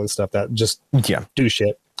Sharknado and stuff that just do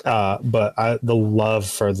shit. But the love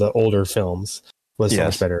for the older films was so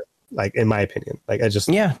much better, like in my opinion. Like I just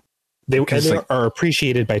they are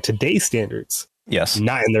appreciated by today's standards. Yes,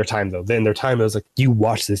 not in their time though. In their time, it was like, you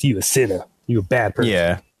watch this, you a sinner, you a bad person.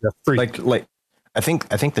 Yeah, like I think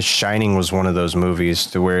The Shining was one of those movies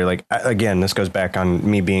to where, like, again, this goes back on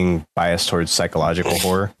me being biased towards psychological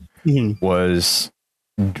horror. Was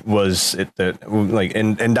it that, like,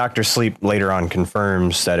 and Dr. Sleep later on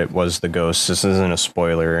confirms that it was the ghost. This isn't a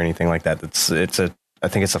spoiler or anything like that. I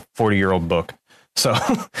think it's a 40-year-old book. So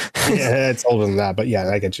yeah, it's older than that, but yeah,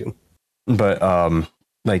 I get you. But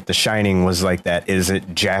like The Shining was like that. Is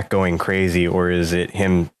it Jack going crazy, or is it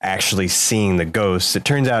him actually seeing the ghosts? It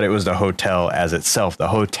turns out it was the hotel as itself. The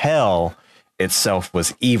hotel itself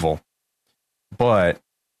was evil.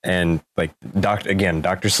 And like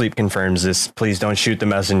Dr. Sleep confirms this. Please don't shoot the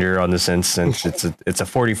messenger on this instance. It's a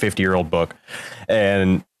 50-year-old book.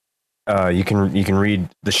 And you can read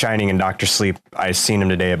The Shining and Dr. Sleep. I seen him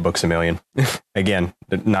today at Books A Million. Again,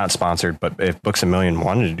 not sponsored, but if Books A Million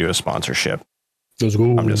wanted to do a sponsorship,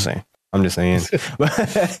 I'm just saying.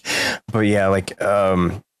 But yeah, like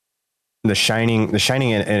The Shining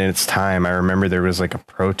in its time, I remember there was like a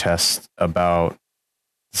protest about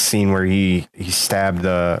the scene where he stabbed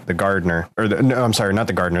the gardener, or I'm sorry, not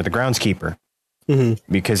the gardener, the groundskeeper,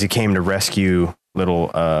 because he came to rescue little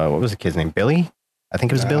what was the kid's name? Billy? I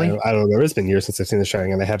think it was Billy. I don't know. It's been years since I've seen The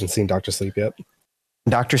Shining, and I haven't seen Dr. Sleep yet.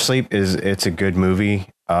 Dr. Sleep it's a good movie.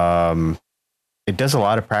 It does a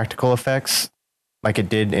lot of practical effects like it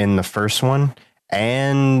did in the first one,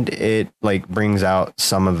 and it like brings out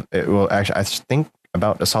some of it. Well, actually, I think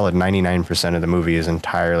about a solid 99% of the movie is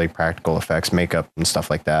entirely practical effects, makeup and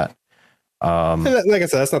stuff like that. Like I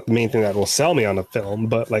said, that's not the main thing that will sell me on a film,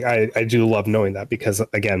 but like I do love knowing that, because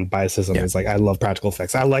again, biasism is like, I love practical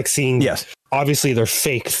effects. I like seeing, obviously they're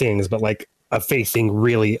fake things, but like a fake thing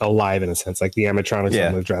really alive in a sense, like the animatronics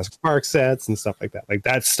on the Jurassic Park sets and stuff like that. Like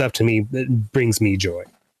that stuff to me, it brings me joy.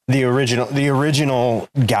 The original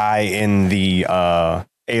guy in the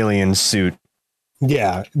alien suit.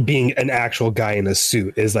 Yeah, being an actual guy in a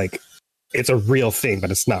suit is like, it's a real thing,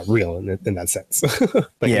 but it's not real in that sense.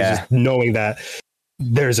 Like just knowing that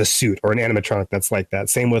there's a suit or an animatronic that's like that.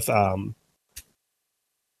 Same with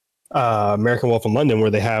American Wolf in London,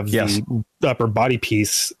 where they have the upper body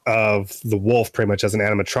piece of the wolf pretty much as an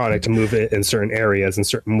animatronic to move it in certain areas in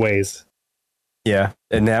certain ways. Yeah,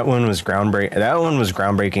 and that one was groundbreaking. That one was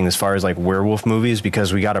groundbreaking as far as like werewolf movies,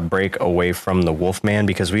 because we got a break away from the Wolfman,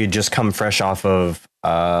 because we had just come fresh off of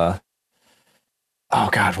oh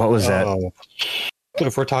god, what was that?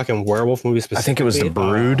 If we're talking werewolf movies, I think it was The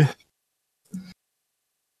Brood.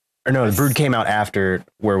 Or no, The Brood came out after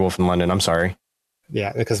Werewolf in London. I'm sorry.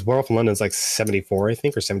 Yeah, because Werewolf in London is like 74, I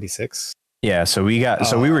think, or 76. Yeah, so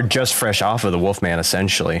we were just fresh off of the Wolfman,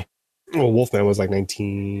 essentially. Well, Wolfman was like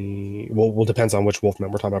 19. Well, depends on which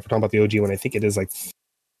Wolfman we're talking about. If we're talking about the OG one, I think it is like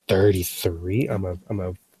 33. I'm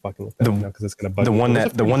a fucking look that up now because it's gonna bug the me.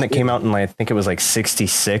 one that came out in like, I think it was like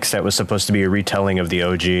 66. That was supposed to be a retelling of the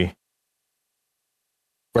OG,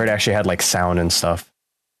 where it actually had like sound and stuff.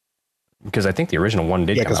 Because I think the original one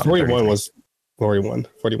did. Yeah, come because out 41 was 41.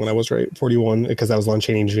 41. I was right. 41 because that was Lon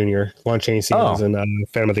Chaney Jr. Lon Chaney Sr. was in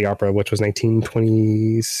Phantom of the Opera, which was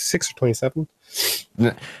 1926 or 27.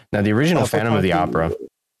 Now the original Phantom of the Opera,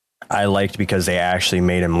 I liked because they actually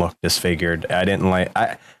made him look disfigured. I didn't like.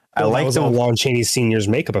 I liked the Lon Chaney Sr.'s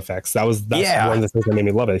makeup effects. That's one of the things that made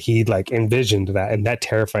me love it. He like envisioned that, and that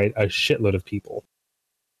terrified a shitload of people.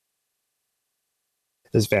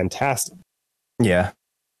 It was fantastic. Yeah,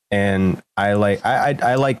 and I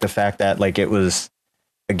like the fact that like it was,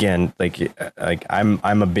 again, like I'm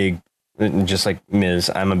a big, just like Miz,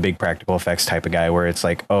 I'm a big practical effects type of guy where it's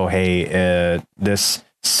like, oh hey, this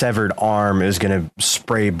severed arm is gonna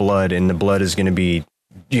spray blood and the blood is gonna be,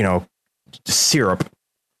 syrup,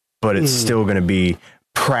 but it's still gonna be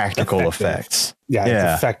practical effects. Yeah,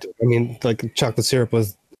 it's effective. I mean, like chocolate syrup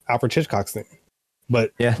was Alfred Hitchcock's thing,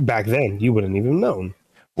 but back then you wouldn't even known.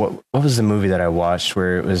 What was the movie that I watched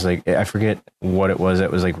where it was like, I forget what it was. It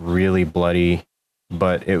was like really bloody,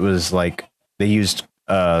 but it was like they used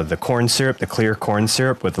the corn syrup, the clear corn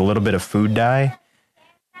syrup with a little bit of food dye.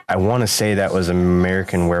 I want to say that was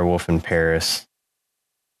American Werewolf in Paris.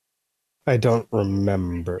 I don't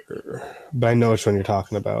remember, but I know which one you're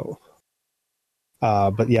talking about.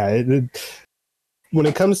 But yeah, when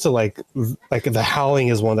it comes to like The Howling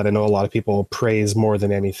is one that I know a lot of people praise more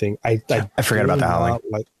than anything. I forgot about The Howling.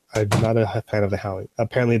 I'm not a fan of The Howling.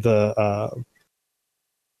 Apparently it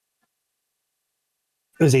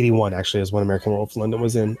was 81 actually is when American Werewolf in London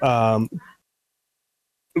was in.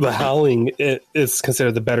 The Howling is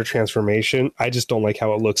considered the better transformation. I just don't like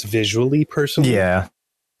how it looks visually, personally. Yeah.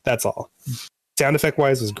 That's all. Sound effect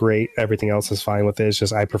wise was great. Everything else is fine with it. It's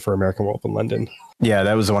just I prefer American Werewolf in London. Yeah,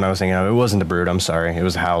 that was the one I was thinking of. It wasn't The Brood. I'm sorry. It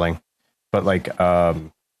was Howling. But like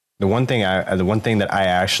the one thing that I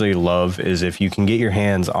actually love is if you can get your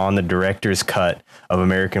hands on the director's cut of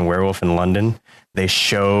American Werewolf in London, they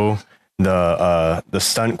show the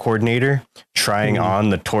stunt coordinator trying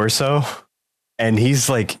on the torso. And he's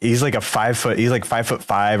like a 5 foot. He's like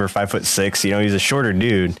 5'5" or 5'6". He's a shorter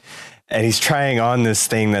dude. And he's trying on this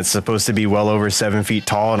thing that's supposed to be well over 7 feet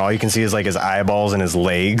tall. And all you can see is like his eyeballs and his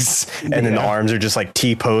legs. And then the arms are just like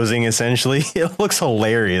T-posing, essentially. It looks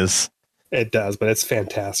hilarious. It does, but it's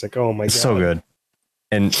fantastic. Oh my God. So good.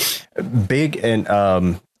 And big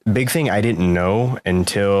thing I didn't know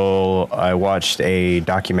until I watched a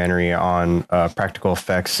documentary on practical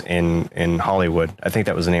effects in Hollywood. I think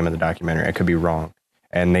that was the name of the documentary. I could be wrong.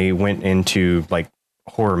 And they went into like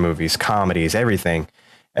horror movies, comedies, everything.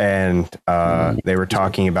 And they were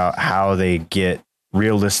talking about how they get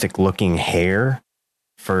realistic looking hair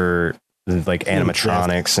for like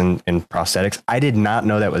animatronics and prosthetics. I did not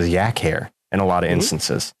know that was yak hair in a lot of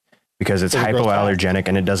instances because it's hypoallergenic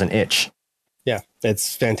and it doesn't itch. Yeah,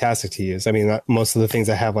 it's fantastic to use. I mean, most of the things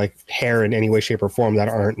that have like hair in any way, shape, or form that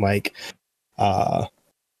aren't like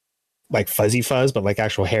fuzzy fuzz, but like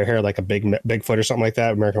actual hair, like a Bigfoot or something like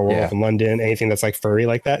that. American Werewolf in London, anything that's like furry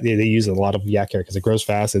like that, they use a lot of yak hair because it grows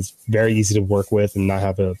fast. It's very easy to work with and not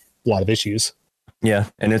have a lot of issues. Yeah,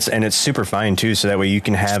 and it's super fine too, so that way you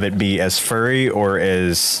can have it be as furry or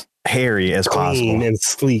as hairy as possible and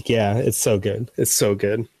sleek. Yeah, it's so good. It's so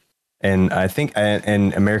good. And I think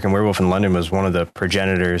and American Werewolf in London was one of the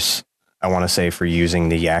progenitors, I want to say, for using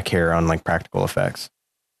the yak hair on like practical effects.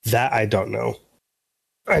 That I don't know.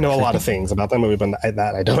 I know a lot of things about that movie, but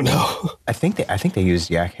that I don't know. I think they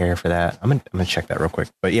used yak hair for that. I'm gonna check that real quick.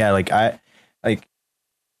 But yeah, like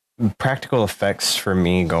practical effects for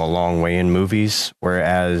me go a long way in movies.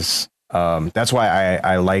 Whereas that's why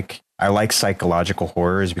I like psychological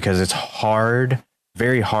horrors, because it's hard,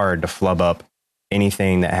 very hard to flub up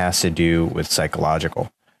anything that has to do with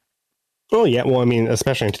psychological. Oh yeah, well, I mean,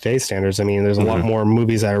 especially in today's standards, I mean, there's a lot more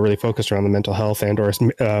movies that are really focused around the mental health and or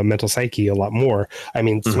mental psyche a lot more. I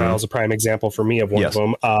mean, Smile is a prime example for me of one of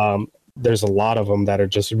them. There's a lot of them that are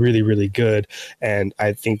just really, really good, and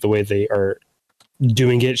I think the way they are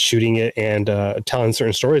doing it, shooting it, and telling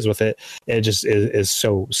certain stories with it, it just is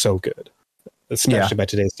so good, especially by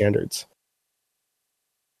today's standards.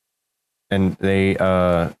 And they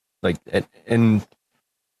I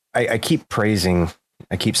keep praising.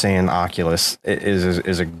 I keep saying Oculus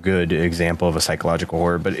is a good example of a psychological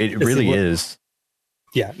horror, but it really is.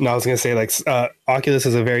 Yeah, no, I was gonna say like Oculus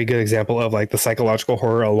is a very good example of like the psychological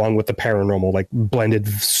horror along with the paranormal, like blended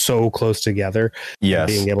so close together. Yes.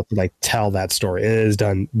 And being able to like tell that story, it is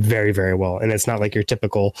done very, very well. And it's not like your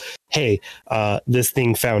typical, hey, this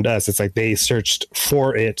thing found us. It's like they searched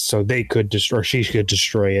for it so they could destroy, or she could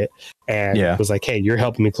destroy it, and it was like, hey, you're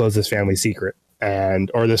helping me close this family secret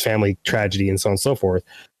and or this family tragedy and so on and so forth.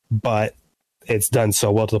 But it's done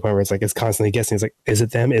so well to the point where it's like it's constantly guessing. It's like, is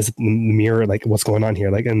it them? Is it the mirror? Like, what's going on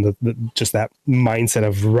here? Like, and just that mindset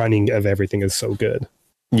of running of everything is so good.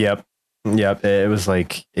 Yep. It was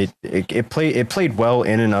like it played well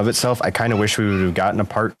in and of itself. I kind of wish we would have gotten a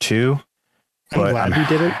part 2. I'm glad we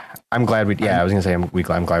didn't. I'm glad we. Yeah, I was gonna say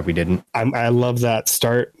I'm glad we didn't. I love that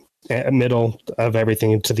start, middle of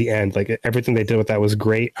everything to the end. Like everything they did with that was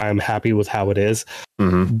great. I'm happy with how it is.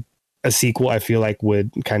 Mm-hmm. A sequel, I feel like,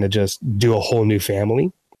 would kind of just do a whole new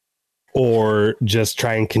family, or just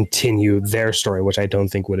try and continue their story, which I don't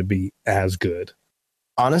think would be as good.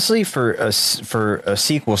 Honestly, for a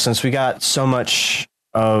sequel, since we got so much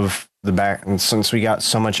of the back, and since we got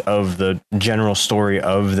so much of the general story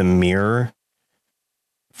of the mirror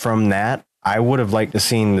from that, I would have liked to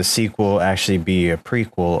seen the sequel actually be a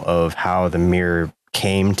prequel of how the mirror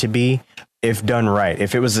came to be, if done right.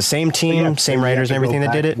 If it was the same team, same writers and everything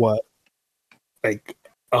that did it. What? Like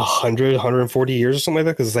 140 years or something like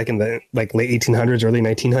that, because it's like in the like late 1800s, early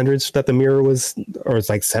 1900s that the mirror was, or it's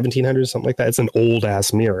like 1700s, something like that. It's an old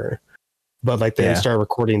ass mirror, but like they started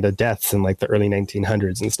recording the deaths in like the early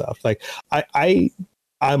 1900s and stuff. Like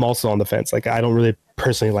I'm also on the fence. Like I don't really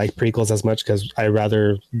personally like prequels as much because I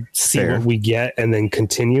rather see what we get and then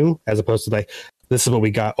continue, as opposed to like, this is what we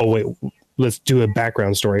got. Oh wait, let's do a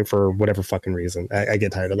background story for whatever fucking reason. I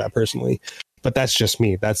get tired of that personally. But that's just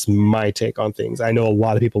me. That's my take on things. I know a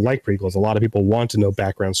lot of people like prequels. A lot of people want to know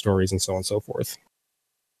background stories and so on and so forth.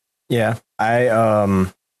 Yeah, I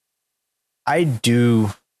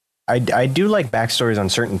do like backstories on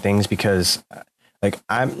certain things because, like,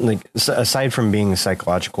 I'm like, aside from being a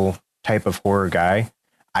psychological type of horror guy,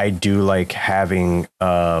 I do like having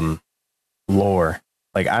lore.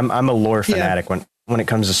 Like, I'm a lore fanatic when it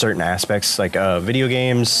comes to certain aspects, like video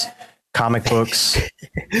games, comic books.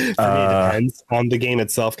 It depends on the game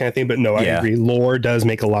itself, kind of thing. But no, I agree. Lore does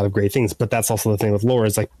make a lot of great things, but that's also the thing with lore,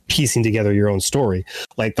 is like piecing together your own story.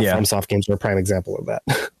 Like the FromSoft games are a prime example of that.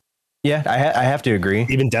 Yeah, I have to agree.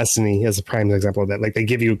 Even Destiny is a prime example of that. Like they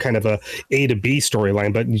give you kind of A to B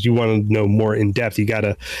storyline, but you want to know more in depth. You got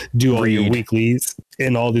to do all your weeklies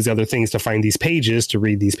and all these other things to find these pages, to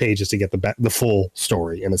read these pages to get the full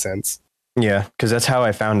story in a sense. Yeah, because that's how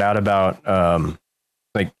I found out about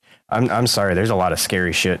I'm sorry, there's a lot of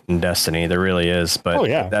scary shit in Destiny. There really is, but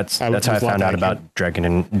that's how I found out about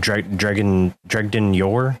Dregden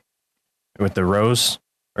Yor with the rose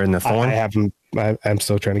or in the thorn. I haven't. I'm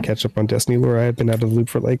still trying to catch up on Destiny lore. I've been out of the loop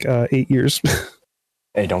for like 8 years.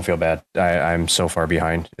 Hey, don't feel bad. I'm so far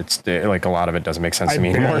behind. It's like a lot of it doesn't make sense to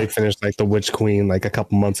me anymore. I finished like the Witch Queen like a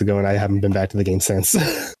couple months ago, and I haven't been back to the game since.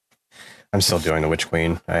 I'm still doing the Witch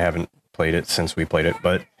Queen. I haven't played it since we played it,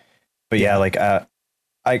 but yeah, like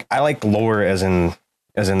I like lore as in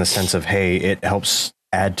the sense of, hey, it helps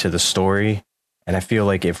add to the story. And I feel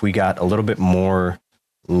like if we got a little bit more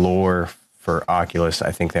lore for Oculus,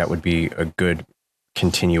 I think that would be a good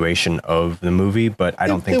continuation of the movie, but I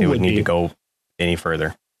don't think they would need to go any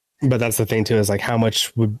further. But that's the thing too, is like how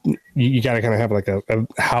much would you got to kind of have like a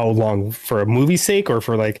how long for a movie's sake, or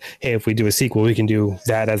for like, hey, if we do a sequel, we can do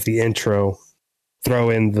that as the intro,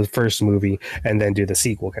 throw in the first movie and then do the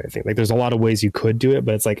sequel kind of thing. Like there's a lot of ways you could do it,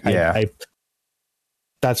 but it's like,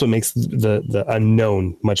 that's what makes the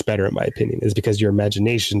unknown much better, in my opinion, is because your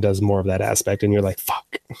imagination does more of that aspect and you're like,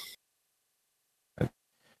 fuck.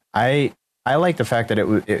 I like the fact that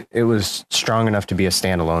it was strong enough to be a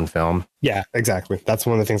standalone film. Yeah, exactly. That's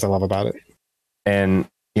one of the things I love about it. And,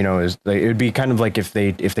 you know, it would be kind of like if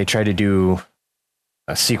they try to do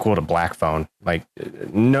a sequel to Black Phone. Like,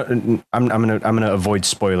 no, I'm gonna avoid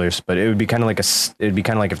spoilers, but it would be kind of like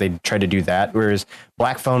if they tried to do that. Whereas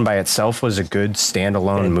Black Phone by itself was a good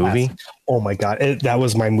standalone movie. Oh my god, that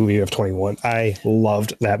was my movie of 21. I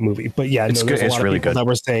loved that movie. But yeah, it's good. It's really good. That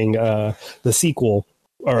were saying the sequel,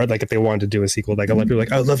 or like if they wanted to do a sequel, like a lot of people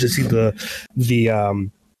like, I'd love to see the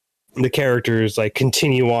characters like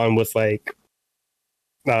continue on with like.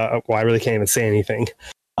 Well, I really can't even say anything.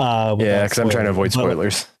 Because I'm trying to avoid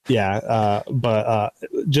spoilers. But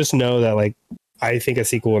just know that like I think a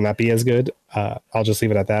sequel will not be as good. I'll just leave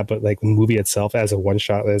it at that. But like the movie itself, as a one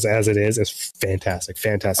shot, as it is fantastic.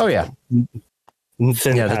 Oh yeah.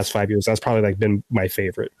 Within the past 5 years, that's probably like been my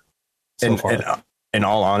favorite so far. in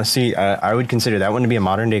all honesty, I would consider that one to be a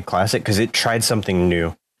modern day classic because it tried something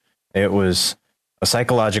new. It was a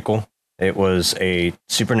psychological, it was a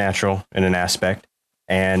supernatural in an aspect,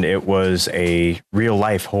 and it was a real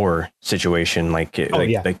life horror situation. Like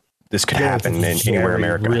this could happen in anywhere in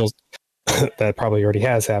America. Real, that probably already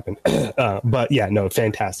has happened. But yeah, no,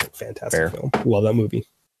 fantastic Fair. film. Love that movie.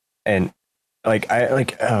 And what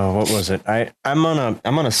was it? I'm on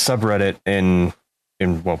a subreddit in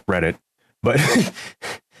Reddit, but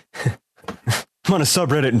I'm on a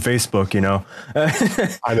subreddit in Facebook, you know.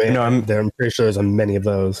 I mean, I'm pretty sure there's many of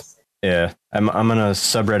those. Yeah, I'm on a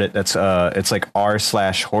subreddit that's it's like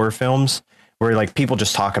r/horror films, where like people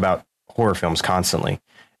just talk about horror films constantly.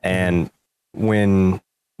 And when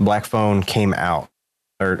Black Phone came out,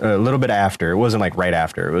 or a little bit after, it wasn't like right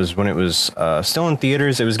after, it was when it was still in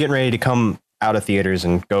theaters. It was getting ready to come out of theaters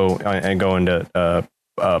and go into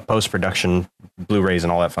post-production Blu-rays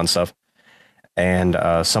and all that fun stuff. And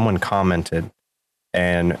someone commented,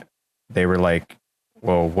 and they were like,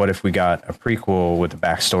 well, what if we got a prequel with the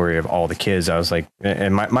backstory of all the kids? I was like,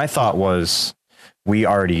 and my thought was, we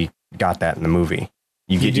already got that in the movie.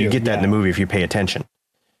 You get that in the movie if you pay attention.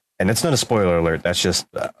 And it's not a spoiler alert. That's just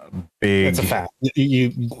big. It's a fact.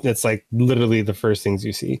 It's like literally the first things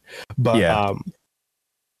you see. But yeah.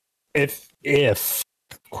 If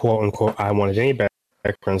quote unquote, I wanted any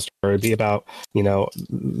background story, it would be about, you know,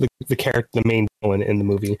 the character, the main villain in the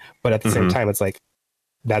movie. But at the same time, it's like,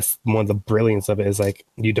 that's one of the brilliance of it, is like,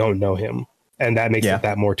 you don't know him. And that makes it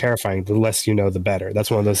that more terrifying. The less you know, the better.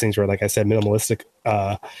 That's one of those things where, like I said, minimalistic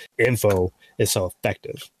info is so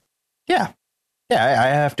effective. Yeah. Yeah, I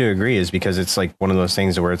have to agree, is because it's like one of those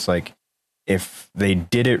things where it's like, if they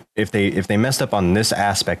did it, if they messed up on this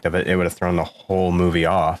aspect of it, it would have thrown the whole movie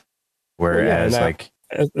off. Whereas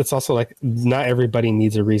it's also like, not everybody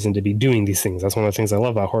needs a reason to be doing these things. That's one of the things I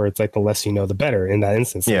love about horror. It's like, the less you know, the better. In that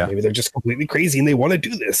instance, like, maybe they're just completely crazy and they want to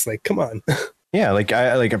do this. Like, come on. Yeah, like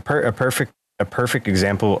a perfect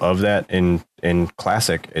example of that in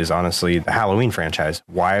classic is honestly the Halloween franchise.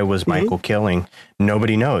 Why was Michael killing?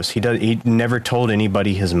 Nobody knows. He never told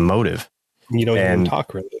anybody his motive. You don't even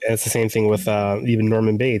talk, really. And it's the same thing with even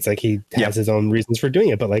Norman Bates. Like, he has his own reasons for doing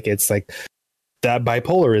it, but like, it's like that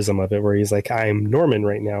bipolarism of it, where he's like, I'm Norman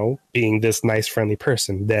right now, being this nice, friendly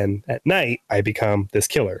person. Then at night, I become this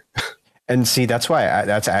killer. And see, that's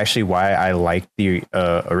actually why I like the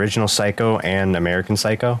original Psycho and American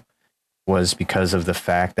Psycho, was because of the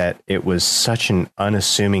fact that it was such an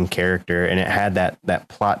unassuming character, and it had that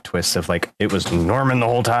plot twist of like, it was Norman the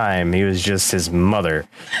whole time. He was just his mother.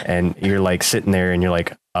 And you're like sitting there and you're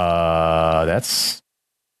like, that's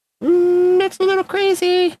a little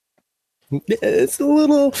crazy. It's a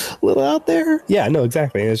little out there. Yeah, no,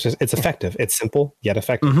 exactly. It's effective. It's simple yet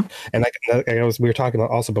effective. And like we were talking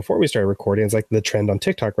about also before we started recording, it's like the trend on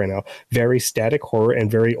TikTok right now. Very static horror and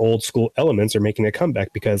very old school elements are making a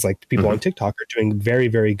comeback, because like people on TikTok are doing very,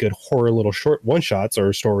 very good horror little short one shots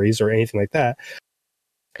or stories or anything like that.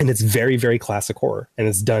 And it's very, very classic horror, and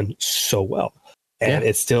it's done so well. And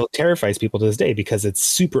it still terrifies people to this day, because it's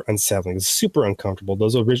super unsettling, it's super uncomfortable.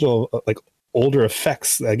 Those original like older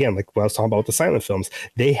effects, again, like what I was talking about with the silent films,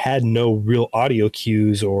 they had no real audio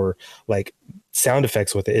cues or like sound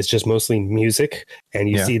effects with it. It's just mostly music, and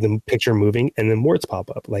you see the picture moving and then words pop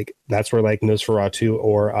up. Like, that's where like Nosferatu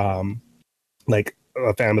or like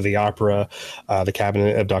a Phantom of the Opera, the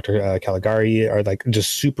Cabinet of Dr. Caligari are like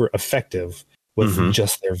just super effective with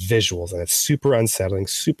just their visuals, and it's super unsettling,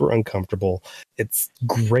 super uncomfortable. It's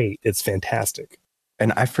great. It's fantastic.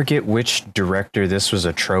 And I forget which director this was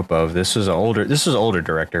a trope of. This was an older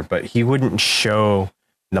director, but he wouldn't show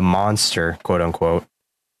the monster, quote unquote,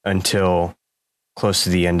 until close to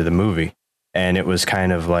the end of the movie. And it was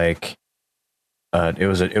kind of like it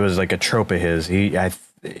was like a trope of his. He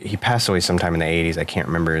passed away sometime in the 80s. I can't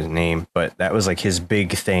remember his name, but that was like his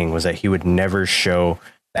big thing, was that he would never show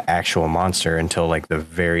the actual monster until like the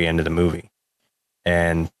very end of the movie.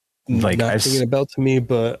 And like, not ringing a bell to me,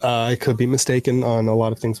 but I could be mistaken on a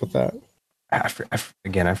lot of things with that. I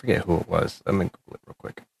forget who it was. I'm gonna Google it real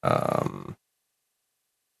quick.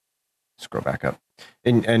 Scroll back up.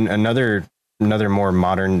 And another more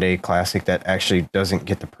modern day classic that actually doesn't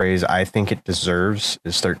get the praise I think it deserves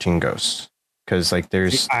is 13 Ghosts. Because like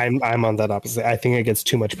I'm on that opposite. I think it gets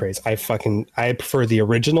too much praise. I prefer the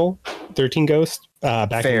original 13 Ghosts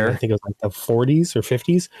back in, I think it was like the 40s or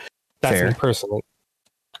 50s. That's me personally.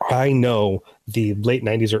 I know the late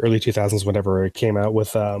 90s or early 2000s, whenever it came out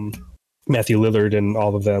with Matthew Lillard and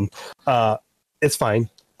all of them, it's fine.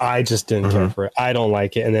 I just didn't care for it. I don't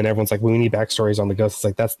like it. And then everyone's like, well, we need backstories on the ghosts. It's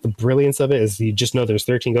like, that's the brilliance of it, is you just know there's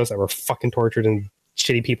 13 ghosts that were fucking tortured and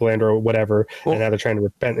shitty people and or whatever, Well, and now they're trying to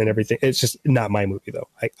repent and everything. It's just not my movie though.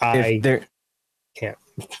 Like I can't.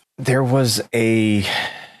 There was a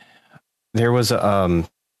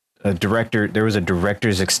director. There was a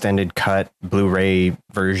director's extended cut Blu-ray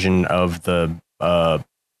version of the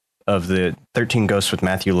 13 Ghosts with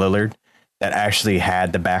Matthew Lillard that actually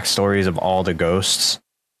had the backstories of all the ghosts,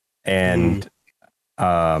 and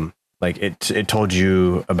like it told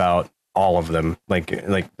you about all of them, like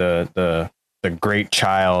the great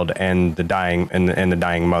child and the dying and the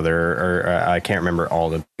dying mother, or I can't remember all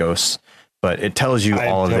the ghosts, but it tells you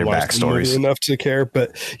all of their backstories enough to care.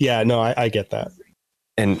 But yeah, no, I get that.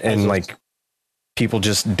 And like people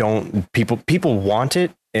just don't people want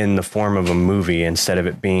it in the form of a movie instead of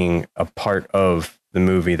it being a part of the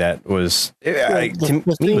movie that was the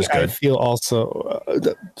thing was good. I feel also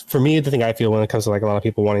for me, the thing I feel when it comes to like a lot of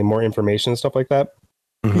people wanting more information and stuff like that,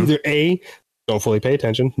 either A, don't fully pay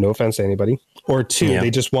attention, no offense to anybody, or two, they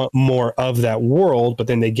just want more of that world, but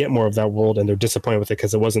then they get more of that world and they're disappointed with it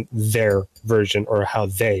because it wasn't their version or how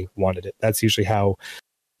they wanted it. That's usually how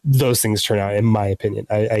those things turn out, in my opinion.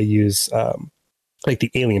 I use like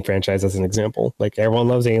the Alien franchise as an example. Like everyone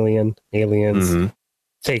loves Aliens.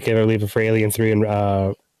 Take it or leave it for Alien 3 and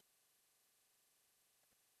oh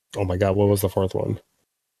my god, what was the fourth one?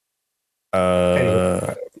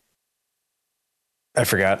 Anyway. I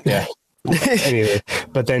forgot. Yeah. Anyway,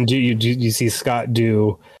 but then do you see Scott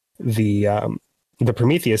do the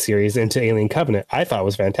Prometheus series into Alien Covenant? I thought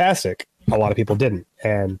was fantastic. A lot of people didn't,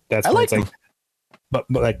 and that's why it's like. But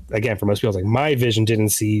like again, for most people, it's like my vision didn't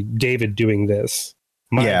see David doing this.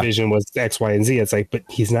 My vision was X, Y, and Z. It's like, but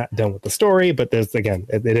he's not done with the story. But there's again,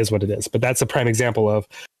 it is what it is. But that's a prime example of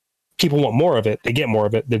people want more of it. They get more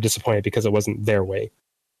of it. They're disappointed because it wasn't their way.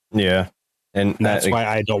 Yeah. And that's why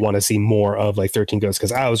I don't want to see more of like 13 Ghosts,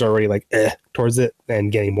 because I was already like towards it,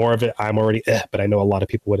 and getting more of it, I'm already but I know a lot of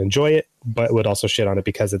people would enjoy it, but would also shit on it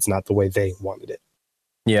because it's not the way they wanted it.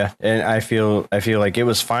 Yeah, and I feel like it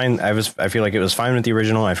was fine. I feel like it was fine with the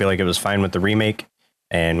original. I feel like it was fine with the remake,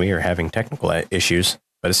 and we are having technical issues,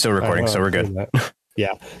 but it's still recording, so we're good.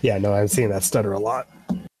 Yeah, no, I'm seeing that stutter a lot.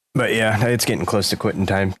 But yeah, it's getting close to quitting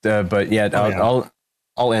time. But yeah,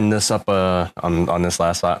 I'll end this up on this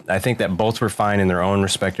last thought. I think that both were fine in their own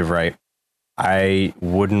respective right. I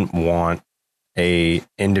wouldn't want a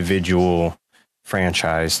individual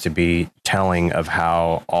franchise to be telling of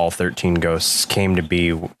how all 13 Ghosts came to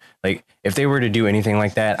be. Like if they were to do anything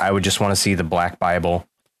like that, I would just want to see the Black Bible,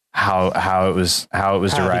 how it was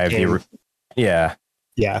derived. Yeah,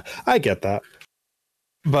 I get that.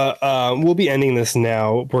 But we'll be ending this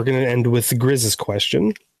now. We're going to end with Grizz's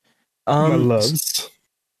question. My loves.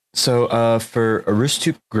 So for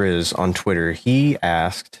Aristuk Grizz on Twitter, he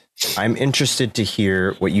asked, I'm interested to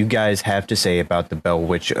hear what you guys have to say about the Bell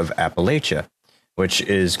Witch of Appalachia, which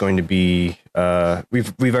is going to be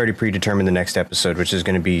we've already predetermined the next episode, which is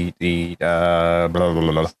going to be the blah, blah,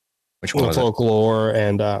 blah, blah. Which one was folklore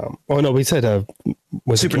and we said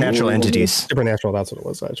was supernatural entities. Supernatural, that's what it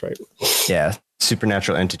was. That's right. Yeah,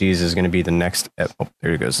 supernatural entities is going to be the next. Oh,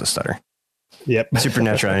 there goes the stutter. Yep.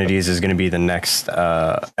 Supernatural entities is going to be the next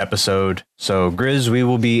episode. So Grizz, we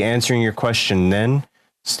will be answering your question then.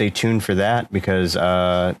 Stay tuned for that, because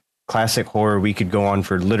classic horror, we could go on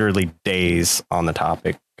for literally days on the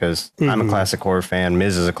topic, because I'm a classic horror fan.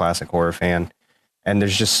 Miz is a classic horror fan, and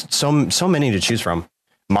there's just so many to choose from.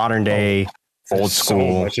 Modern day, old school,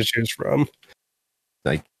 so much to choose from.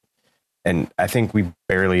 Like, and I think we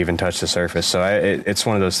barely even touched the surface. So it's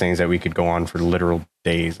one of those things that we could go on for literal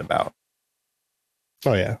days about.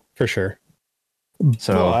 Oh yeah, for sure.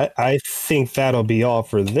 So well, I think that'll be all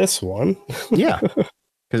for this one. Yeah.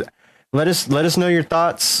 Because let us know your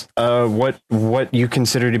thoughts. What you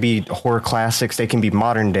consider to be horror classics. They can be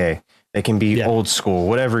modern day. They can be old school.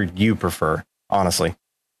 Whatever you prefer. Honestly,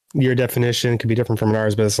 your definition could be different from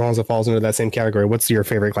ours, but as long as it falls into that same category, what's your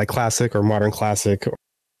favorite, like classic or modern classic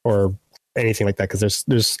or anything like that? Because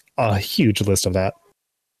there's a huge list of that.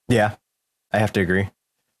 Yeah, I have to agree.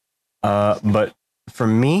 But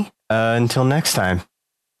from me, until next time.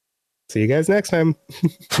 See you guys next time.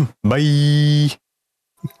 Bye.